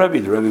blessing for the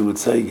Rebbe. The Rebbe would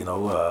say,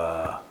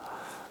 Shana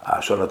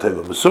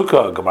Tova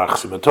Mesuka, Gamar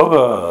Chesima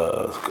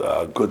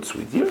Tova, a good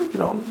sweet year,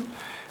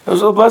 It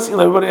was a blessing.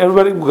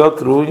 Everybody would go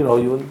through,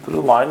 you went through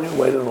the line, you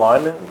waited in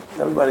line, and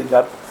everybody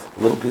got a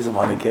little piece of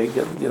honey cake,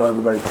 and,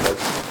 everybody got.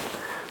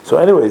 So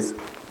anyways, it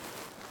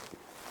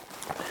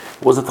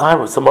was a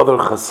time of some other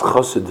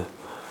chassid,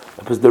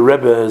 because the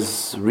Rebbe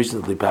has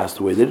recently passed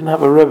away. They didn't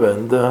have a Rebbe,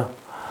 and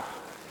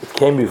it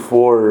came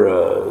before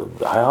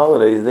the high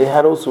holidays. They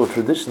had also a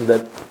tradition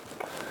that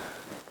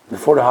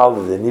before the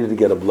holiday, they needed to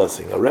get a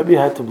blessing. A Rebbe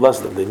had to bless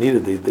them. They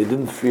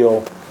didn't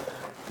feel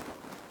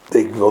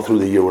they can go through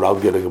the year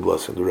without getting a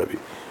blessing of the Rebbe.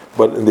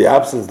 But in the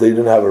absence, they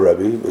didn't have a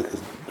Rebbe because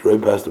the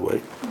Rebbe passed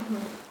away.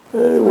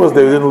 It was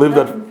they didn't live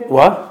that.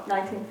 What?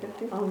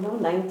 1950? Oh, no,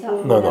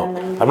 19.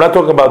 No. I'm not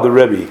talking about the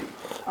Rebbe.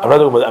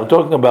 I'm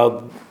talking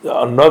about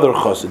another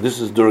chassid. This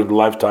is during the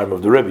lifetime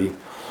of the Rebbe.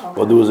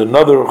 But there was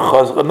another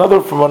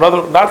chassid, from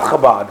another, not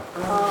Chabad,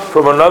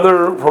 from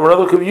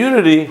another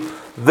community.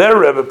 Their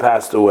Rebbe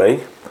passed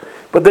away,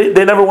 but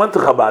they never went to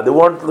Chabad. They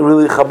weren't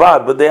really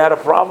Chabad, but they had a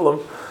problem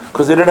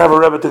because they didn't have a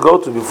Rebbe to go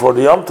to before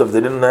the Yom Tov. They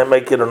didn't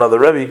make it another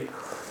Rebbe,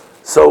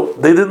 so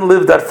they didn't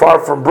live that far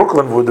from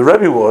Brooklyn where the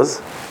Rebbe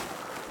was,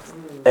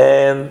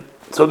 and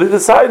so they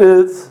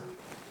decided,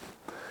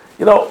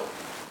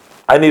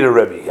 I need a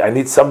Rebbe. I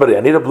need somebody.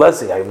 I need a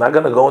blessing. I'm not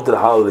going to go into the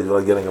holidays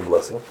without getting a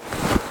blessing.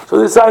 So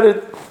they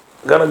decided,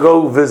 going to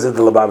go visit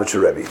the Lubavitcher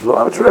Rebbe. The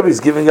Lubavitcher Rebbe is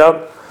giving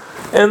up,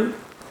 and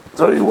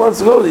so he wants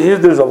to go.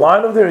 There's a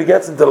line over there. He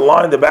gets into the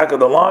line, the back of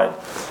the line,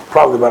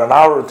 probably about an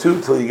hour or two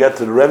till you get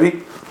to the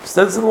Rebbe.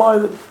 Stands in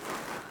line.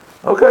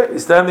 Okay,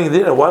 he's standing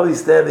there, and while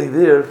he's standing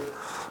there,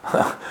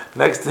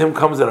 next to him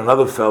comes in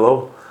another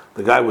fellow,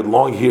 the guy with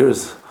long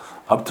hairs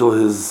up till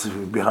his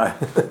behind,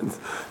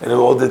 and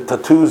all the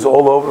tattoos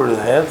all over his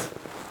hands.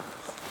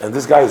 And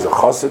this guy is a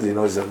chassid,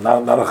 he's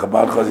not a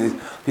Chabad chassid.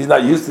 He's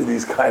not used to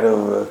these kind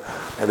of.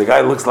 And the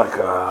guy looks like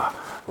a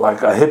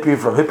hippie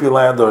from Hippie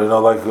Land, or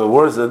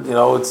where is it?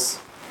 It's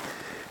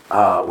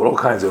with all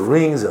kinds of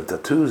rings and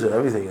tattoos and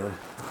everything.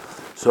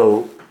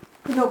 So.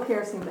 No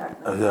piercing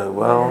back then.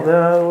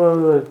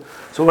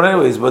 So,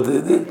 anyways,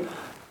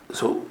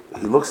 so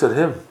he looks at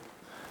him.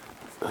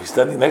 He's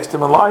standing next to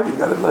him in line. He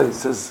got it.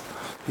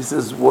 He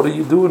says, "What are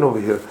you doing over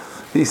here?"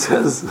 He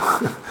says,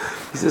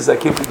 "I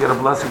came to get a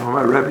blessing from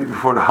my Rebbe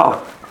before the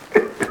holiday."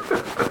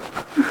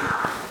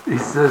 He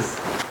says,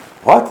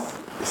 "What?"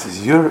 He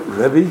says, "Your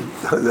Rebbe?"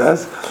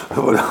 Yes.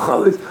 Before the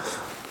holidays.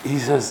 He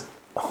says,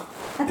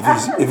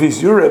 "If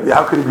he's your Rebbe,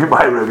 how could he be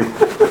my Rebbe?"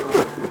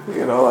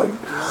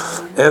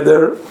 And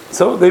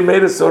so they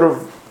made a sort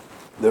of.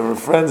 They were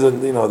friends,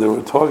 and they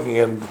were talking,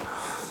 and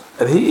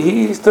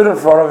he stood in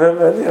front of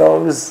him, and he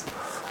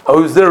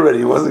was there already.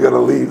 He wasn't going to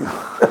leave.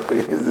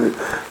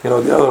 The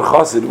other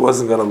chassid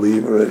wasn't going to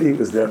leave already. He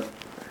was there,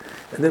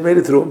 and they made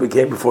it through and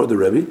became before the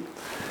Rebbe.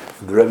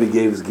 And the Rebbe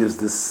gives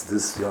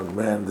this young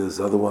man, this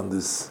other one,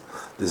 this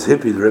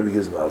hippie. The Rebbe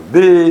gives him a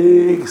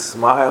big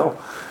smile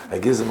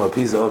and gives him a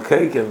piece of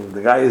cake, and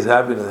the guy is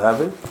happy and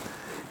happy.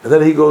 And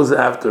then he goes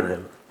after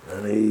him,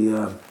 and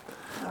the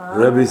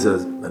Rebbe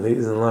says, and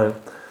he's in line,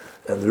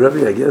 and the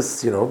Rebbe, I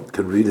guess,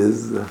 can read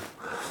his,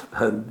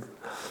 and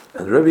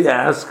the Rebbe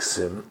asks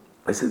him.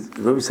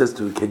 The Rebbe says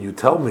to him, "Can you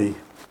tell me?"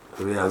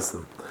 The Rebbe asks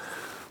him,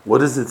 "What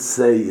does it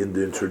say in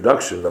the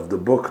introduction of the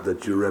book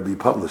that your Rebbe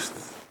published?"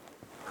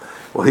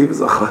 Well, he was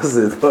a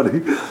chassid, but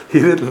he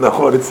didn't know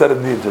what it said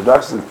in the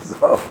introduction.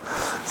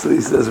 So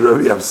he says,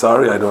 "Rebbe, I'm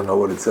sorry, I don't know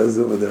what it says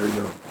over there."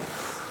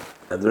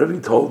 And the Rebbe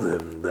told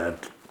him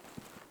that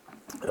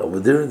over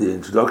there in the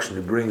introduction,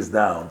 he brings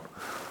down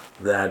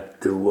that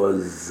there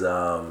was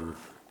a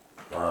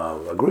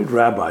great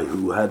rabbi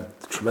who had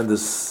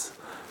tremendous.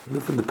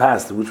 From the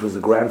past, which was the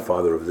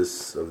grandfather of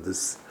his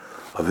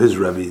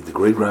Rebbe, the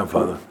great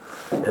grandfather,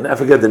 and I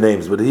forget the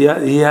names, but he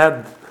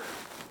had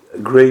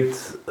great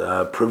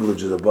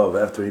privileges above.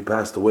 After he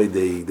passed away,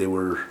 they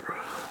were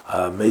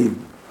made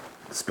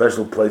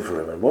special place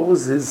for him. And what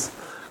was his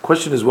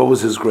question? Is what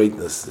was his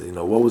greatness?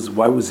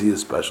 Why was he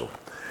special?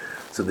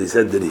 So they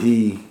said, did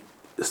he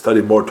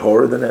study more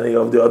Torah than any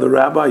of the other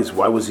rabbis?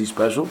 Why was he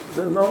special? He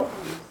said, no,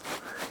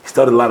 he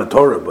studied a lot of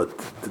Torah, but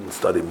didn't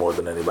study more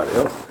than anybody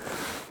else.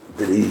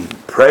 Did he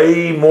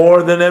pray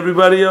more than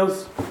everybody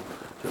else?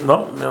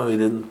 No, he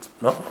didn't.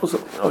 No,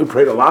 he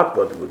prayed a lot,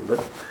 but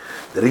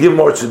did he give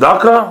more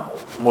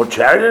tzedakah, more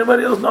charity than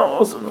anybody else? No,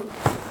 also no.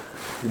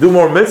 He do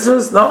more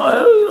mitzvahs? No,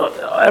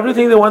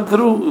 everything they went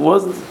through, it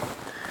wasn't.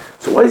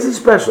 So why is he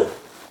special?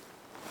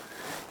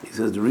 He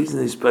says the reason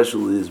he's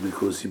special is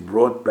because he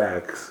brought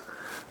back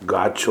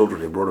God's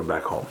children. He brought them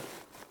back home,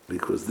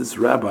 because this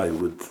rabbi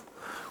would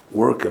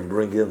work and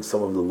bring in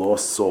some of the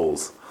lost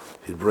souls.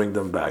 He'd bring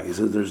them back. He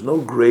says there's no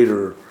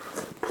greater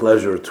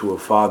pleasure to a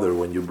father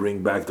when you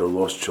bring back their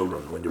lost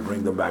children, when you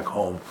bring them back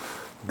home.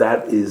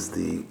 That is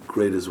the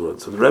greatest word.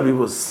 So the Rebbe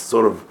was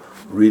sort of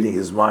reading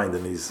his mind,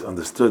 and he's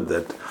understood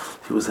that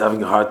he was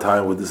having a hard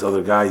time with this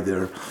other guy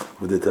there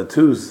with the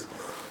tattoos.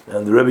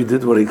 And the Rebbe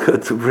did what he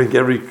could to bring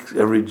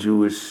every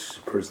Jewish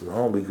person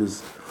home,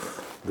 because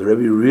the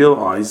Rebbe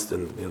realized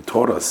and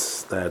taught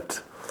us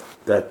that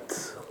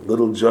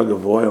little jug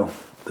of oil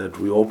that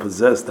we all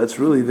possess, that's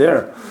really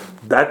there.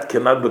 That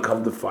cannot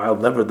become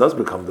defiled, never does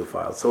become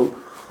defiled. So,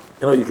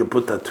 you can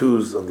put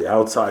tattoos on the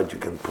outside, you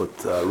can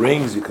put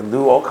rings, you can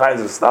do all kinds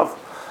of stuff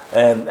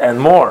and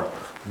more.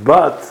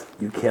 But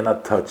you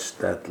cannot touch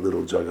that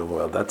little jug of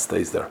oil, that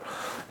stays there.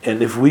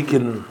 And if we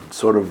can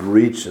sort of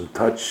reach and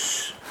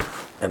touch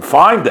and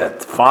find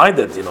it, to find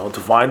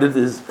it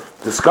is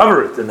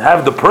discover it and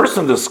have the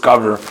person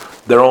discover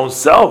their own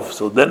self.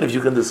 So then if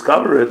you can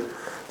discover it,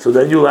 so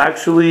then you'll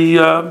actually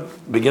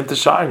begin to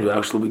shine. You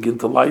actually begin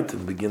to light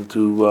and begin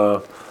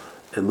to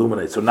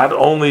illuminate. So not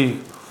only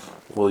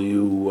will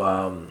you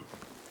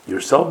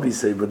yourself be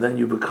saved, but then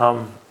you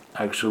become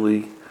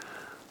actually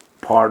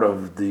part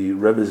of the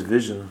Rebbe's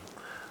vision.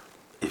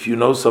 If you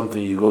know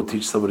something, you go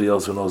teach somebody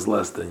else who knows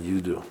less than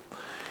you do.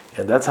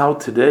 And that's how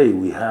today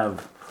we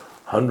have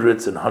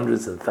hundreds and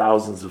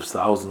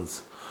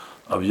thousands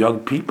of young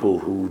people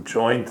who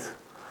joined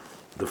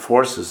the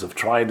forces of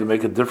trying to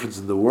make a difference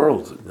in the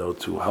world,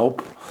 to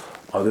help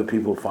other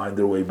people find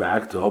their way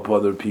back, to help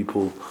other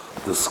people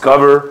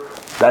discover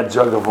that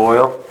jug of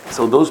oil.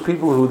 So those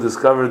people who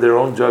discovered their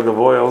own jug of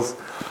oils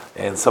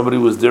and somebody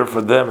was there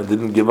for them and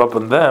didn't give up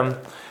on them,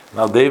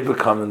 now they've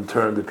become in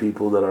turn the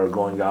people that are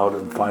going out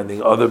and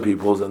finding other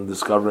people's and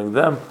discovering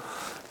them.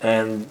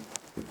 And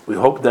we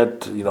hope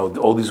that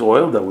all these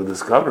oil that we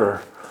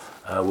discover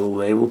will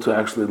be able to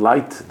actually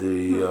light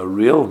the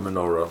real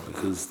menorah,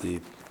 because the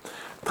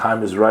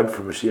time is ripe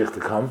for Mashiach to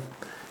come,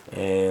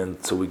 and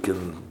so we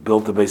can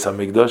build the Beis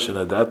Hamikdash. And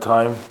at that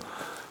time,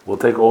 we'll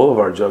take all of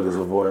our jugs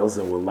of oils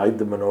and we'll light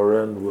the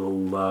menorah, and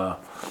we'll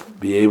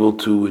be able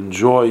to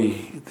enjoy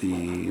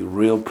the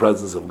real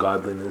presence of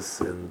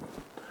godliness. And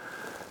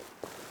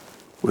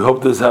we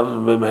hope this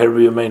happens in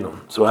Meher.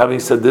 So having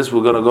said this,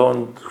 we're going to go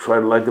and try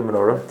to light the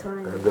menorah.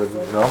 And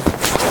no?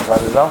 What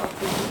time is now?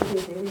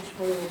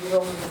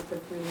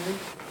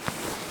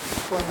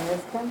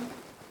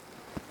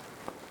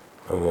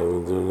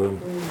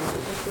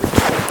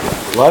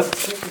 What?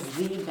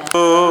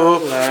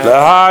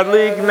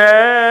 Lahadlik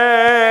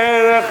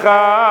ner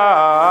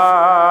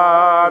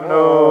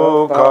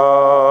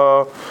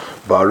Chanukah,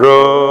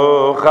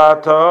 Baruch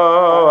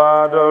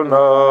atah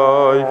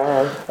Adonai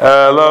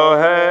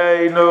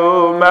Eloheinu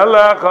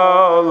melech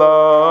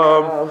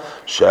olam,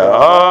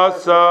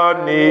 she'asa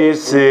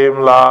nisim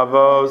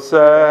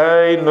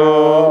lavoseinu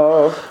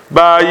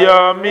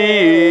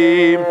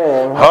bayamim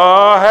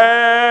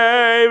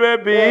ha'hei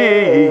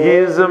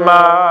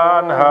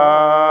b'zman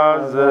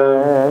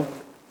hazeh.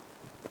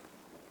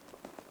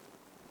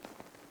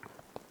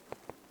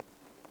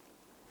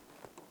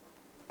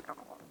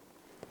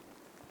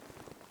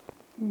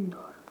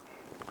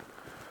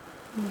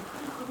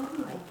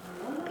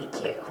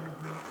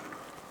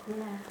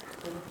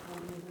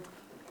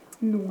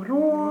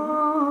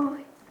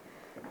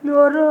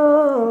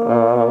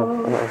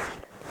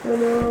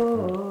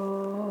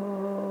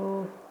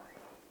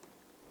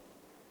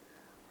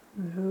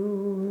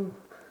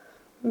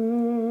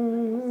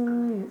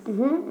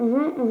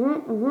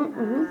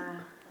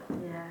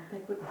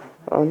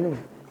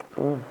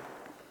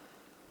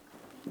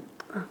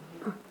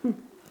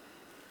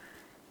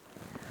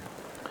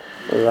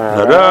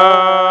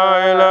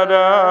 Ladai,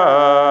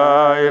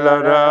 ladai,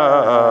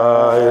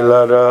 ladai,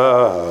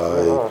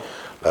 ladai,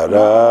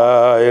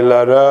 ladai,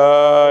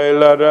 ladai,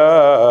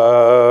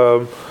 ladam,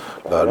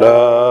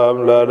 ladam,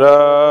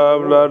 ladam,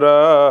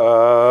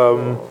 ladam,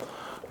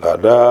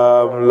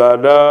 ladam,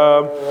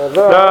 ladam,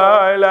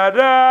 ladai,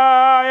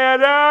 ladai,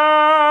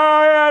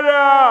 ladai,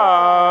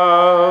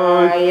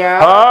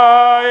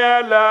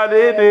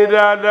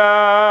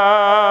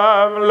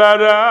 ladam,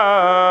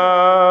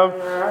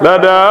 ladam,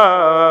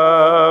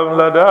 ladam,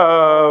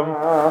 ladam,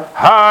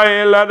 hi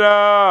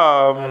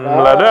ladam,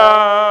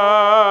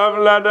 ladam,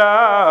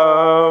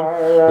 ladam,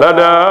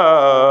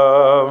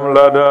 ladam,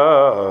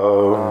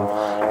 ladam,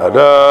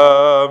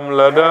 ladam,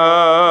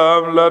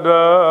 ladam,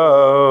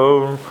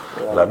 ladam,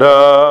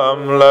 ladam,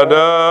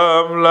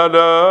 ladam,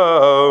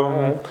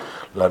 ladam,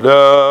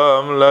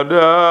 ladam,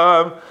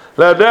 ladam,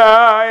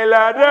 ladai,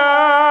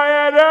 ladai,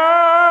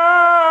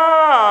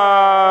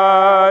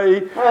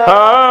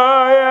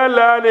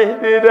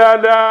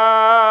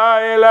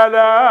 ladai,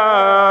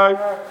 ladai,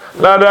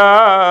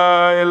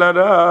 ladai,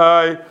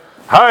 ladai,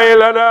 hi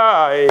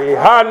ladai,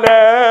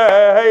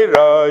 hanei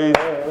rois,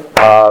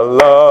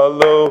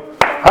 halalu,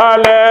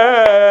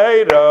 hanei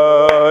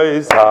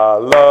rois,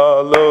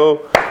 halalu,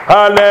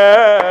 hanei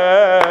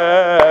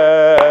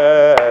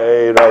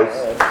rois,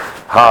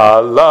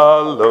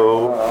 halalu,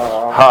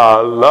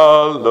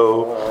 halalu,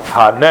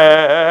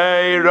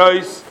 hanei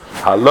rois,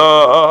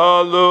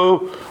 halalu.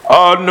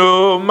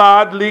 Anu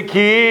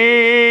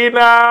madlikin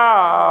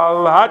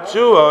al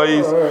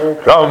hachuos,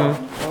 rum,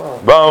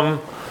 bum,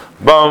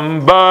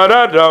 bum,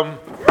 badadum,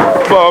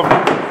 bum,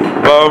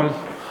 bum,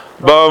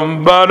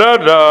 bum,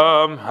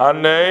 badadum,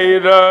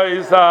 haneira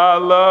is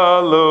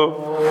halalu,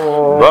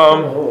 bum,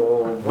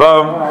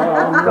 bum,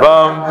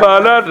 bum,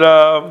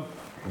 badadum,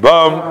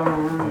 bum,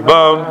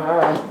 bum,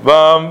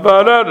 bum,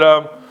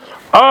 badadum.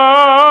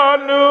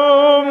 Anu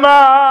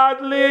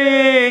madlikin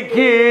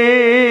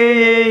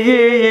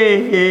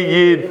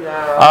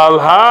al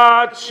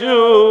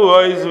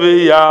hachuos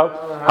v'yal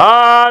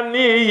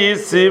hani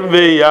yisim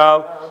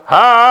v'yal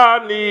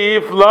hani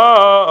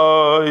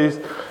flois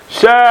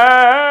she'osi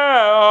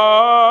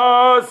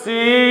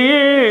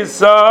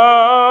yisa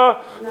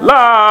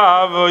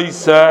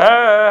lavoiseinu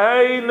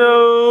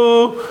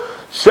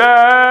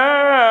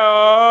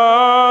she'osi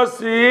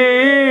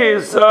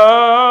yisa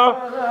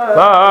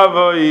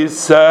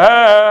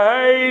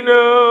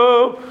lavoiseinu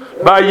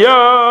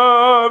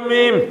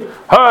bayomim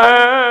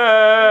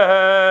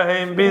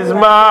ha'hem biz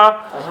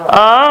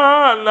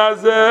בזמן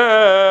הזה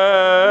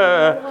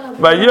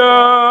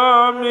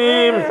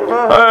ביומים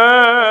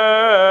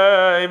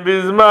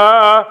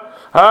בזמן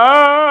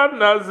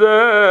הזה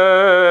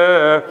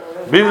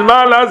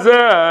בזמן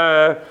הזה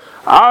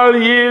על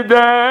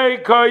ידי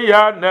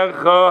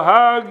כהנך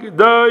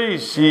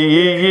הקדושים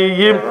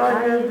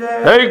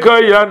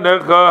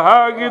כהנך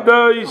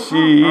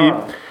הקדושים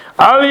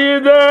על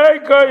ידי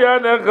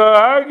כהנך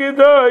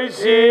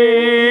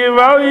הקדושים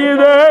על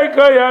ידי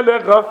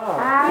כהנך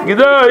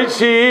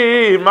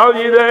הקדושים על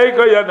ידי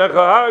כהנך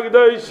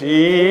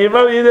הקדושים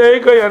על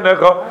ידי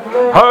כהנך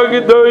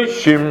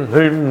הקדושים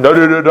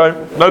נדדיים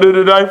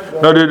נדדיים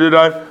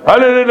נדדיים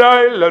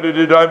הלדדיים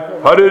לדדיים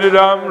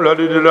הלדדיים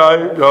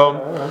לדדיים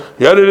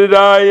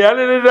ידדיים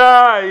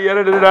ידדיים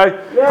ידדיים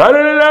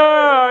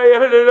הלדדיים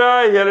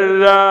ידדיים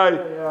ידדיים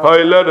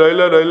Hoy la doy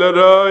la doy la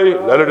doy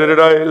la doy la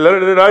doy la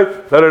doy la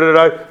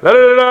doy la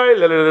doy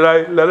la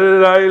doy la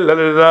doy la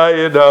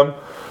doy dam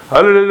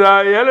la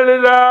doy la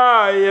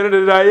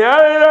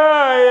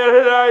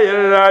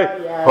doy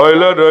Hoy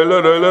la doy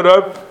la doy la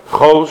doy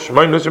Khosh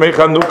minus me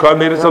khanuka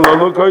nir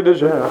sallallahu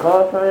kodesh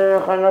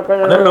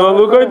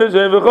Sallallahu kodesh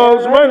ve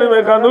khosh minus me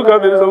khanuka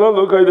nir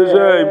sallallahu kodesh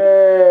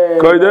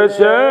kodesh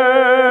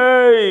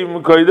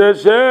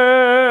kodesh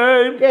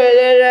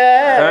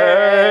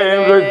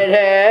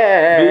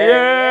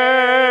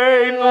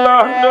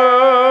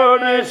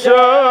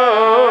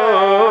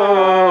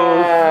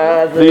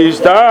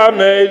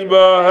להשתמש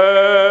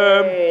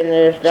בהם,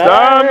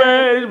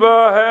 להשתמש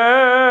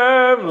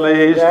בהם,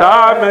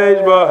 להשתמש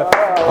בהם.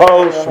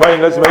 כל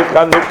שמיינה זמי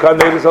חנוכה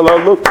נרס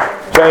הללו,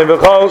 שם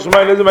וכל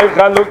שמיינה זמי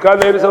חנוכה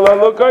נרס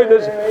הללו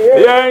קודש,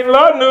 אין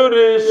לנו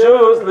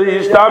רשוס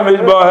להשתמש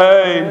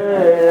בהם,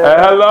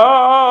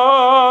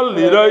 אלא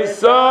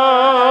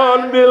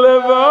לרסון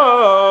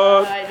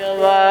בלבד,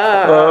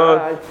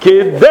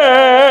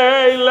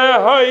 כדי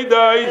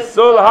להידי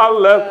סול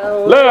הלל,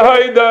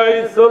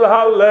 להידי סול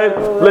הלל,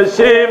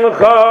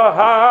 לשמחה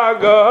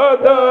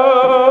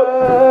הגדול,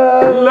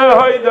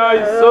 להידי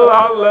סול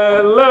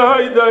הלל,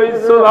 להידי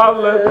סול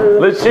הלל,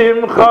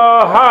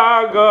 לשמחה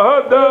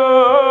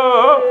הגדול.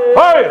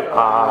 היי,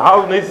 אל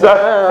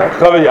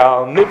ניסח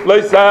ויאל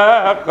נפלא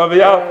סח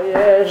ויאל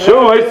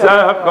שוי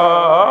סח,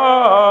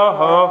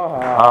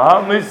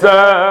 אל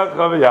ניסח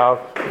ויאל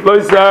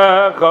נפלא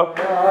סח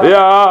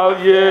ויאל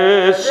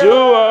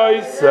ישוע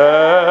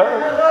סח.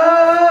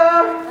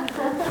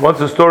 Once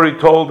a story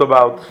told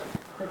about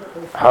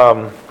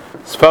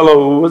this fellow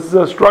who was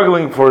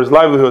struggling for his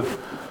livelihood,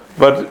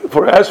 but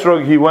for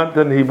esrog he went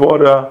and he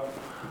bought a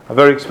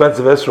very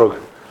expensive esrog,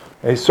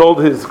 and he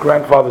sold his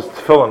grandfather's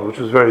tefillin, which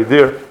was very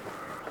dear,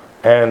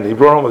 and he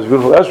brought home his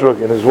beautiful esrog,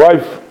 and his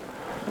wife,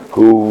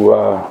 who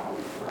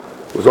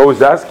was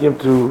always asking him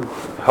to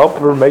help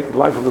her make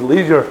life a little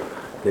easier.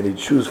 They need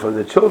shoes for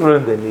their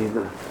children, they need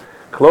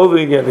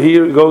clothing, and he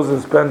goes and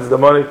spends the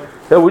money. He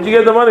said, where'd you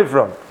get the money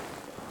from?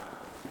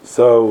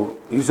 So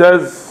he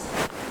says,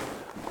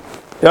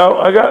 you know,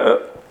 I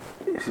got,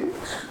 she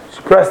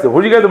pressed him,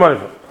 where'd you get the money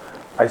from?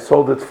 I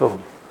sold it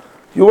tefillin.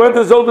 You went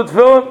and sold it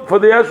tefillin for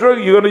the esrog,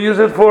 you're going to use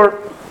it for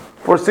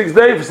 6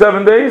 days, for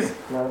 7 days,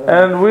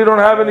 and we don't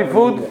have any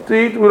food to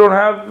eat, we don't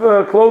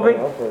have clothing.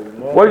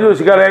 What did you do?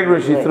 She got angry,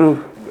 she threw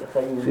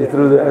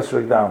the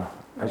esrog down.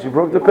 And she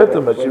broke the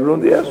pitum, but she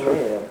ruined the esrog.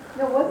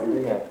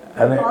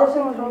 And I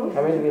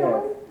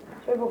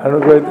don't know,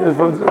 great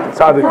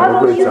tzaddik, a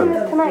great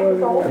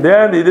tzaddik. In the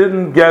end, he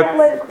didn't get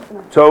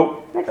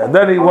so, and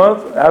then he went.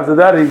 After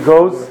that, he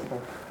goes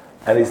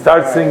and he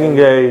starts singing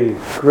a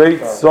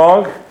great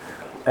song,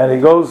 and he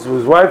goes to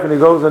his wife, and he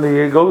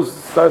goes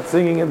starts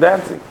singing and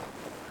dancing.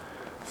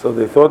 So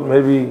they thought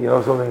maybe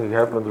something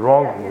happened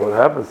wrong. What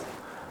happens?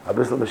 He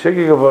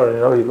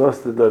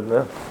lost it.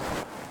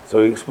 So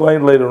he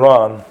explained later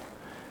on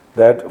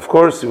that, of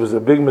course, it was a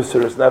big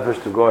Mesiras Nefesh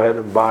to go ahead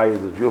and buy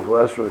the beautiful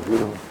esrog,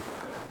 beautiful.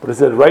 But he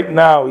said, right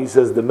now, he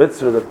says, the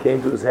mitzvah that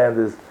came to his hand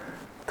is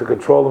to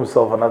control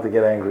himself and not to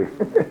get angry.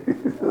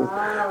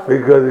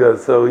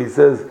 Because so he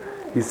says,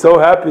 he's so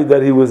happy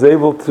that he was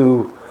able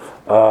to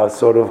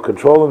sort of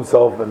control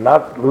himself and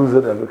not lose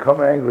it and become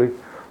angry.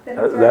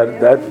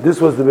 That this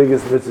was the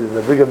biggest mitzvah,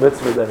 the bigger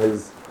mitzvah than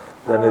his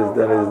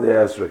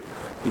esrog.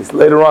 He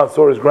later on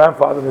saw his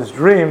grandfather in his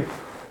dream.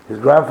 His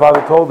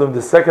grandfather told him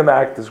the second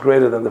act is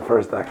greater than the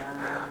first act.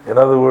 In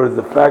other words,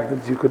 the fact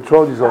that you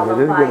controlled yourself, you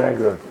didn't get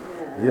angry.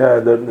 Yeah,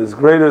 that is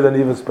greater than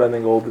even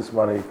spending all this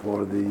money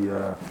for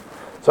the.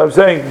 So I'm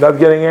saying, not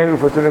getting angry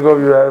for turning over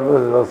your head.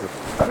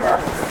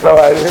 No,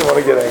 I didn't want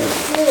to get angry.